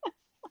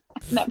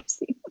 Never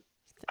seen it.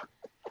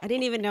 I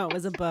didn't even know it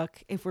was a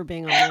book, if we're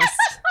being honest.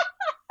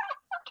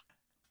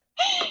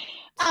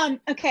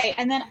 Okay,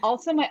 and then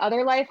also my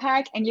other life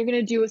hack, and you're going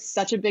to do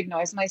such a big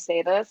noise when I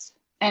say this.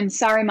 And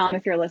sorry, Mom,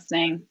 if you're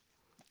listening.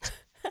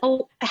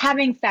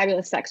 Having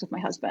fabulous sex with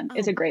my husband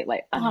is a great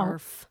life.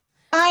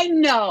 I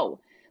know,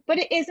 but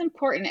it is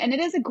important, and it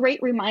is a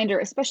great reminder,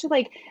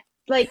 especially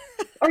like,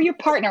 or your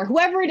partner,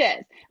 whoever it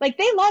is. Like,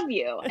 they love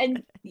you,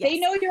 and they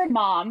know you're a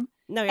mom.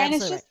 No, you're and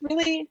absolutely it's just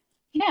really,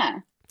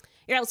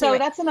 You're absolutely so right.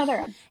 that's another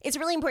one. It's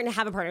really important to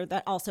have a partner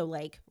that also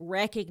like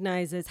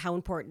recognizes how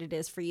important it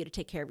is for you to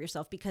take care of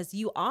yourself, because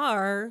you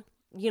are,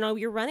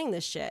 you're running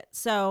this shit.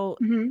 So,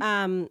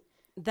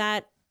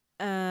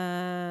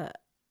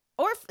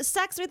 or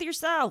sex with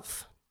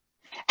yourself.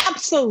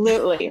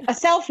 Absolutely. A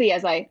selfie,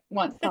 as I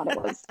once thought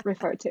it was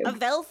referred to. A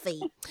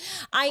velfie.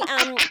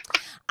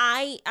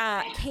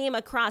 I came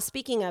across,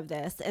 speaking of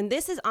this, and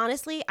this is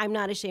honestly, I'm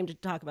not ashamed to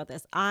talk about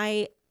this.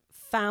 I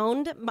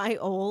found my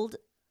old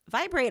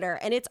vibrator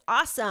and it's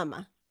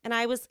awesome. And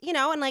I was,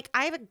 and like,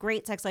 I have a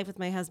great sex life with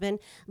my husband.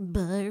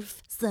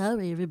 Barf.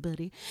 Sorry,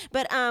 everybody.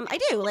 But I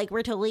do. Like,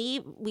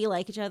 we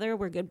like each other.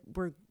 We're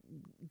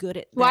good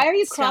at Why are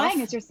you stuff.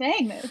 crying as you're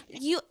saying this?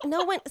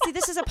 See,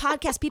 this is a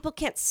podcast. People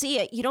can't see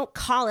it. You don't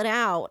call it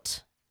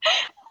out.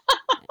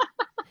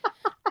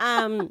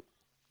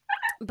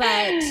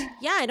 But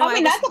yeah, I know. I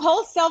mean, that's a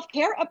whole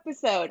self-care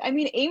episode. I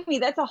mean, Amy,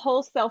 that's a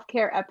whole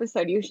self-care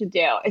episode you should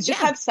do. It's just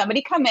have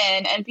somebody come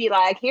in and be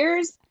like,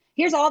 here's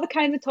all the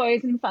kinds of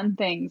toys and fun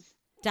things.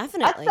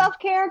 Definitely. That's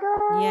self-care,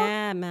 girl.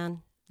 Yeah,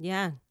 man.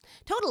 Yeah,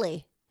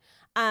 totally.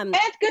 And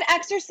it's good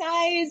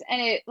exercise,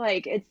 and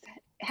it's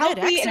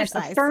healthy and it's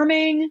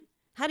affirming.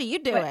 How do you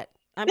do it?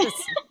 I'm just.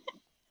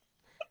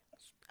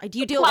 Do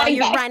you do it while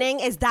you're running?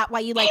 Is that why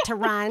you like to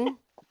run?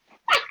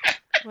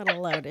 What a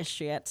load of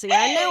shit. See,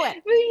 I know it.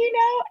 But,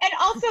 and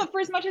also, for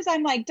as much as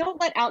I'm like,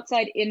 don't let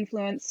outside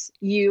influence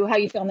you, how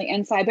you feel on the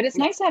inside, but it's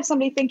nice to have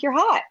somebody think you're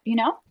hot,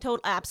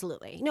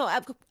 Absolutely. No,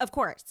 of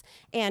course.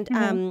 And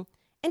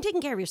and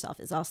taking care of yourself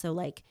is also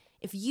like,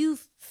 if you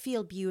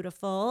feel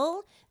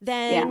beautiful,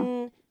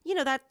 then,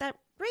 that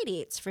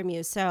radiates from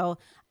you. So,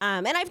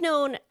 and I've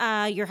known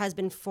your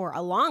husband for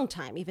a long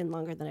time, even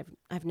longer than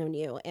I've known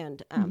you.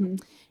 And,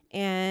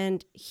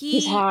 and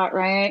he's hot,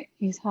 right?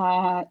 He's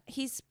hot.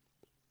 He's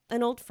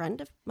an old friend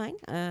of mine.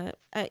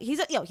 He's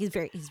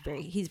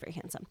very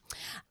handsome.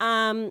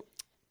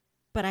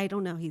 But I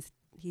don't know. He's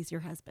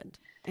your husband.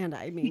 And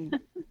I mean,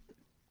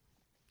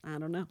 I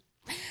don't know.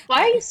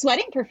 Why are you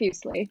sweating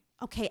profusely?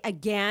 Okay.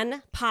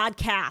 Again,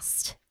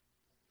 podcast.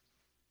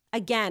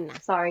 Again.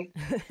 Sorry.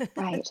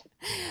 Right.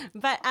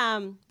 But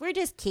we're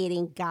just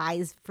kidding,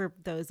 guys, for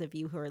those of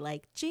you who are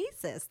like,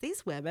 Jesus,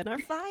 these women are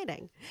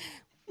fighting.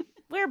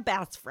 We're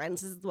best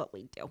friends. This is what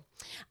we do.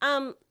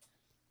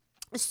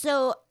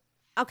 So,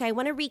 okay, I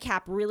want to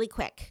recap really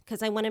quick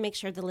because I want to make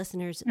sure the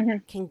listeners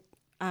can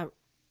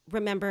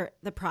remember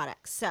the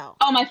products. So,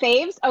 my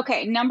faves.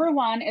 Okay, number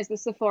 1 is the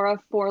Sephora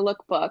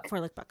 4-Look book.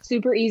 4-Look book.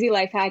 Super easy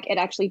life hack. It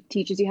actually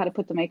teaches you how to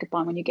put the makeup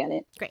on when you get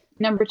it. Great.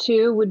 Number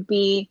 2 would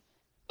be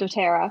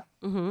doTERRA.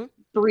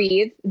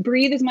 Breathe.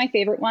 Breathe is my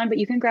favorite one, but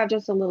you can grab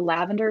just a little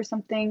lavender or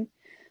something.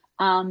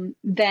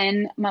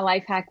 Then my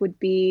life hack would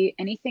be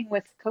anything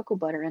with cocoa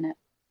butter in it.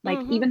 Like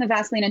even the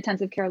Vaseline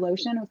Intensive Care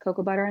Lotion with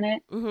cocoa butter in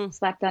it.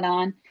 Slap that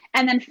on.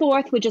 And then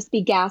 4th would just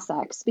be Gas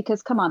X,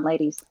 because come on,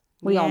 ladies.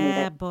 We all need it.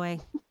 Yeah, boy.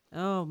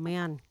 Oh,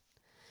 man.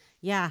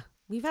 Yeah.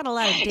 We've had a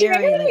lot of dairy. Do you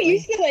remember when lately.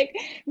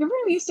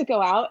 we used to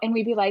go out and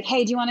we'd be like,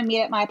 hey, do you want to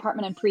meet at my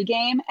apartment and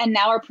pregame? And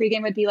now our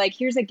pregame would be like,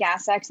 here's a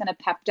Gas X and a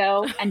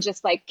Pepto. And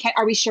just like,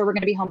 are we sure we're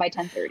going to be home by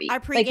 10:30? Our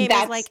pregame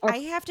is like, I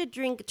have to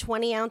drink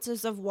 20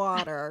 ounces of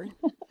water.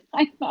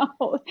 I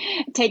know.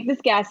 Take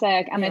this Gas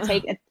X. I'm gonna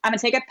take a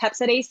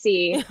Pepsi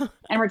AC,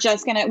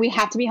 and we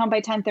have to be home by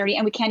 10:30,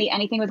 and we can't eat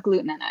anything with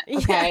gluten in it.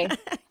 Okay.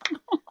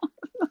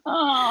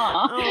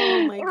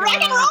 Oh my God. Rock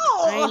and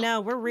roll. I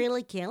know, we're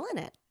really killing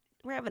it.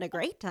 We're having a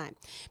great time.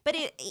 But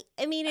it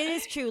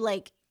is true.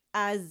 Like,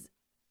 as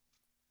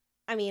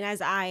I mean,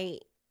 as I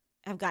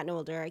have gotten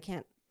older, I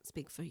can't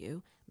speak for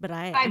you, but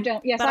I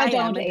don't. Yes, but I am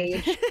don't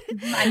age.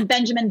 I'm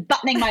Benjamin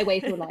buttoning my way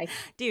through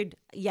life. Dude,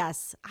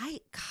 yes.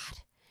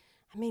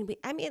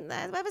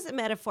 That was a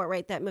metaphor,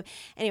 right? That movie.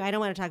 Anyway, I don't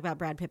want to talk about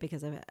Brad Pitt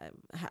because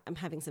I'm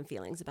having some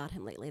feelings about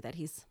him lately. That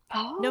he's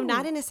no,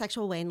 not in a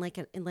sexual way,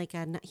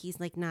 he's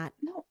like not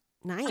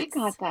nice. I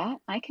got that.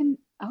 I can.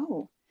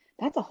 Oh,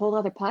 that's a whole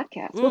other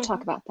podcast. We'll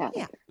talk about that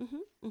later.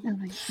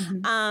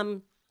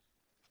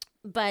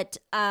 But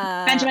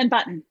Benjamin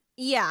Button.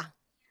 Yeah.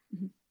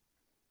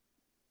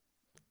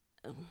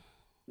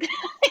 In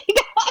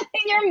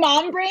your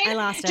mom brain, I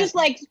lost it. Just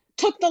like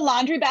took the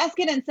laundry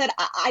basket and said,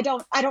 I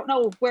don't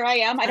know where I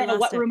am. I don't know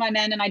what room I'm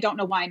in, and I don't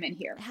know why I'm in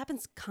here. It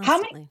happens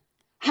constantly.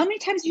 How many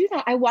times do you do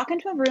that? I walk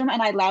into a room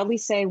and I loudly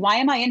say, why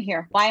am I in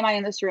here? Why am I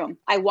in this room?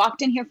 I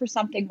walked in here for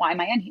something. Why am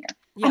I in here?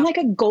 Yeah. I'm like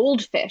a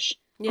goldfish.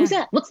 Yeah. Who's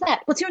that? What's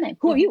that? What's your name?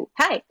 Who are you?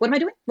 Hi. What am I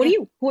doing? What are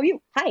you? Who are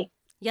you? Hi.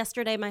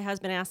 Yesterday, my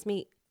husband asked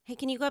me, hey,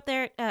 can you go up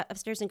there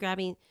upstairs and grab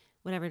me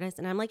whatever it is?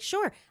 And I'm like,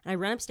 sure. And I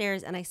run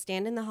upstairs and I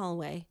stand in the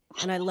hallway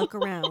and I look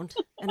around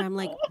and I'm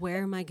like,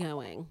 where am I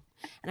going?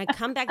 And I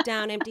come back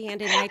down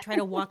empty-handed and I try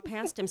to walk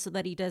past him so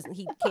that he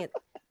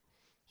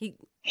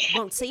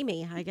won't see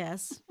me, I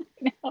guess.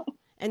 No.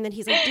 And then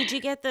he's like, did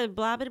you get the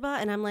blah, blah, blah?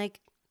 And I'm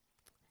like,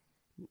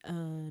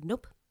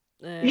 nope.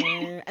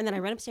 And then I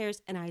run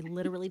upstairs and I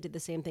literally did the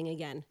same thing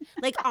again.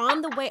 Like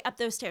on the way up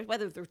those stairs,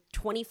 whether they're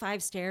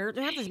 25 stairs,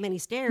 there aren't as many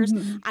stairs.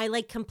 Mm-hmm.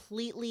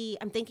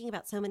 I'm thinking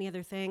about so many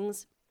other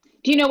things.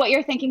 Do you know what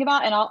you're thinking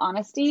about? In all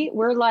honesty,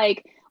 we're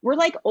like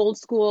old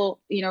school,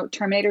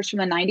 Terminators from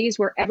the 90s,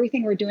 where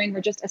everything we're doing, we're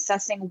just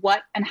assessing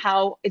what and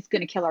how it's going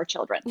to kill our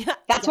children.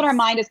 That's what our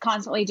mind is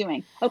constantly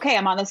doing. Okay,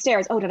 I'm on the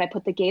stairs. Oh, did I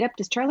put the gate up?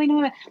 Does Charlie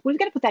know? We've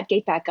got to put that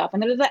gate back up.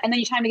 And then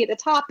you time to get to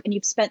the top, and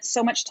you've spent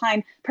so much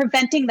time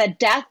preventing the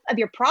death of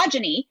your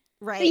progeny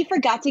that you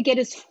forgot to get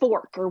his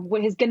fork or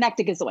his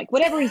gonectogazoid,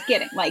 whatever he's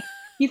getting. Like,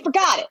 you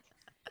forgot it.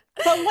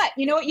 So what?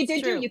 You know what you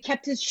did do? You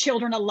kept his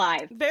children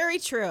alive. Very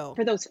true.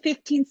 For those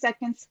 15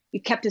 seconds,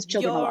 you kept his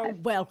children alive. You're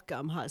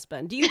welcome,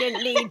 husband. You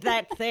didn't need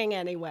that thing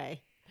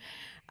anyway.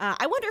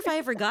 I wonder if I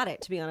ever got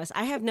it, to be honest.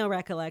 I have no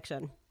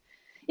recollection.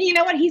 You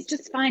know what? He's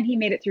just fine. He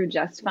made it through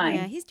just fine.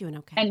 Yeah, he's doing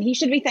okay. And he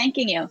should be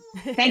thanking you.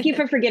 Thank you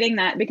for forgetting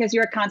that, because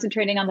you are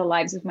concentrating on the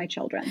lives of my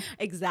children.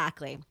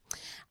 Exactly.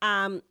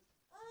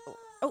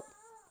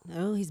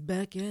 He's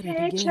back at it again.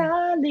 Hey,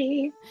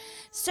 Charlie.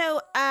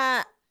 So,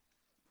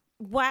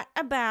 what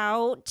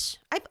about,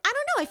 I don't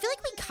know. I feel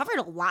like we covered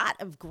a lot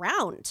of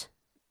ground.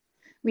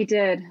 We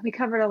did. We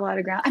covered a lot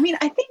of ground. I mean,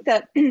 I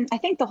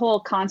think the whole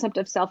concept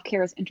of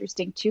self-care is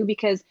interesting too,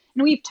 because,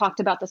 and we've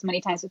talked about this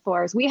many times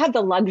before, is we have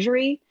the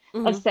luxury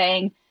of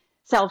saying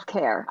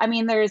self-care. I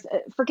mean,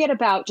 forget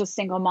about just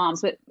single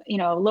moms, but,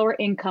 lower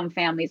income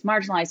families,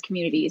 marginalized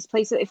communities,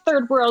 places,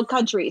 third world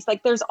countries,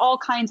 like there's all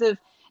kinds of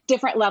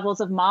different levels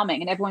of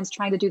momming, and everyone's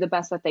trying to do the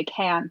best that they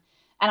can.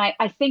 And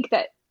I think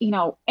that,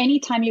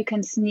 anytime you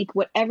can sneak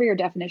whatever your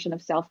definition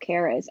of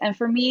self-care is. And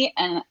for me,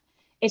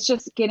 it's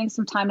just getting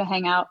some time to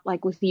hang out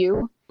like with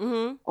you,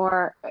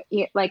 or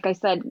like I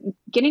said,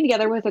 getting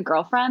together with a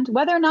girlfriend,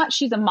 whether or not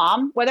she's a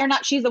mom, whether or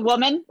not she's a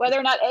woman, whether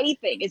or not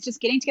anything. It's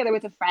just getting together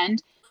with a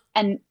friend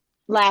and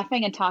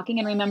laughing and talking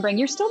and remembering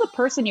you're still the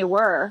person you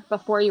were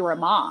before you were a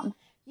mom.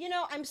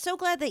 I'm so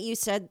glad that you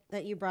said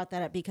that, you brought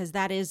that up, because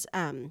that is,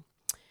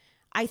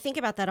 I think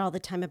about that all the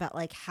time, about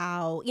like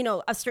how,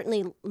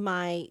 certainly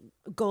my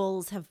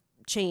goals have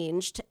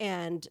changed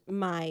and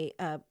my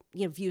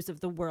views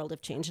of the world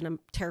have changed, and I'm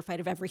terrified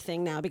of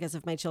everything now because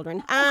of my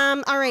children.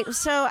 All right,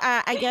 so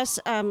I guess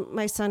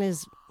my son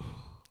is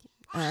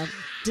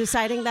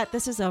deciding that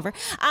this is over.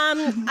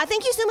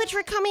 Thank you so much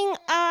for coming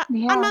on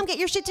Mom Get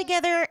Your Shit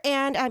Together,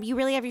 and you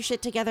really have your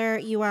shit together.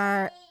 You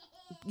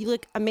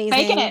look amazing.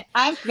 Faking it.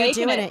 I'm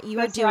faking You're doing it. You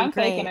are doing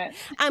great.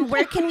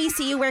 Where can we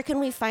see you? Where can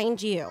we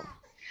find you?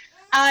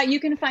 You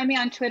can find me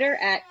on Twitter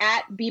at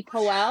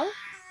 @bpoel.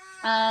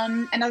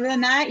 And other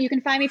than that, you can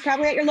find me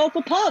probably at your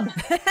local pub.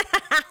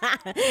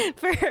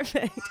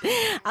 Perfect.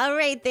 All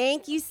right.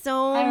 Thank you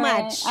so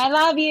much. I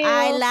love you.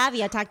 I love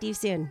you. I'll talk to you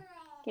soon.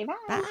 Okay, bye.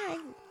 Bye.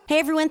 Hey,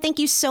 everyone. Thank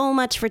you so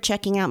much for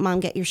checking out Mom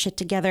Get Your Shit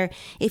Together.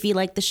 If you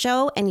like the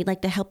show and you'd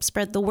like to help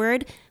spread the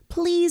word,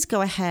 please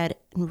go ahead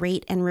and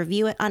rate and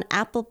review it on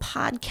Apple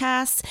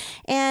Podcasts.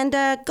 And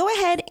go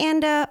ahead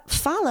and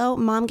follow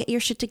Mom Get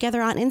Your Shit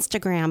Together on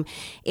Instagram.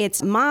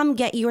 It's Mom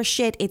Get Your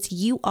Shit. It's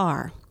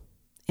UR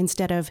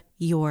instead of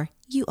you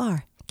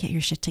are. Get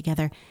your shit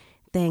together.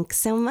 Thanks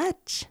so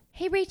much.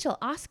 Hey, Rachel,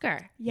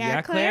 Oscar.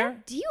 Yeah,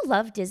 Claire? Do you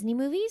love Disney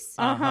movies?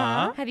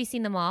 Uh-huh. Have you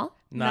seen them all?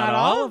 Not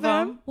all of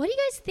them. What do you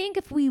guys think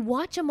if we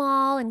watch them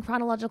all in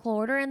chronological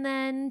order and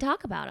then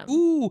talk about them?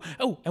 Ooh.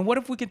 Oh, and what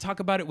if we could talk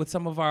about it with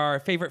some of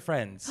our favorite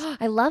friends?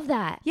 I love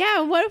that.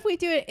 Yeah, and what if we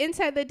do it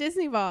inside the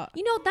Disney Vault?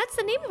 That's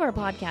the name of our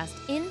podcast,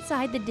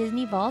 Inside the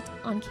Disney Vault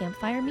on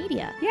Campfire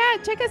Media. Yeah,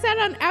 check us out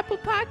on Apple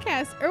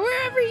Podcasts or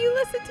wherever you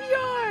listen to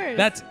yours.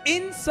 That's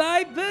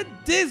Inside the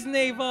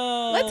Disney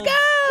Vault. Let's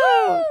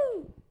go!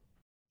 Woo!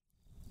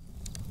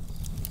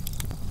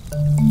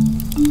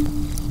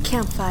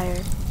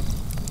 Campfire.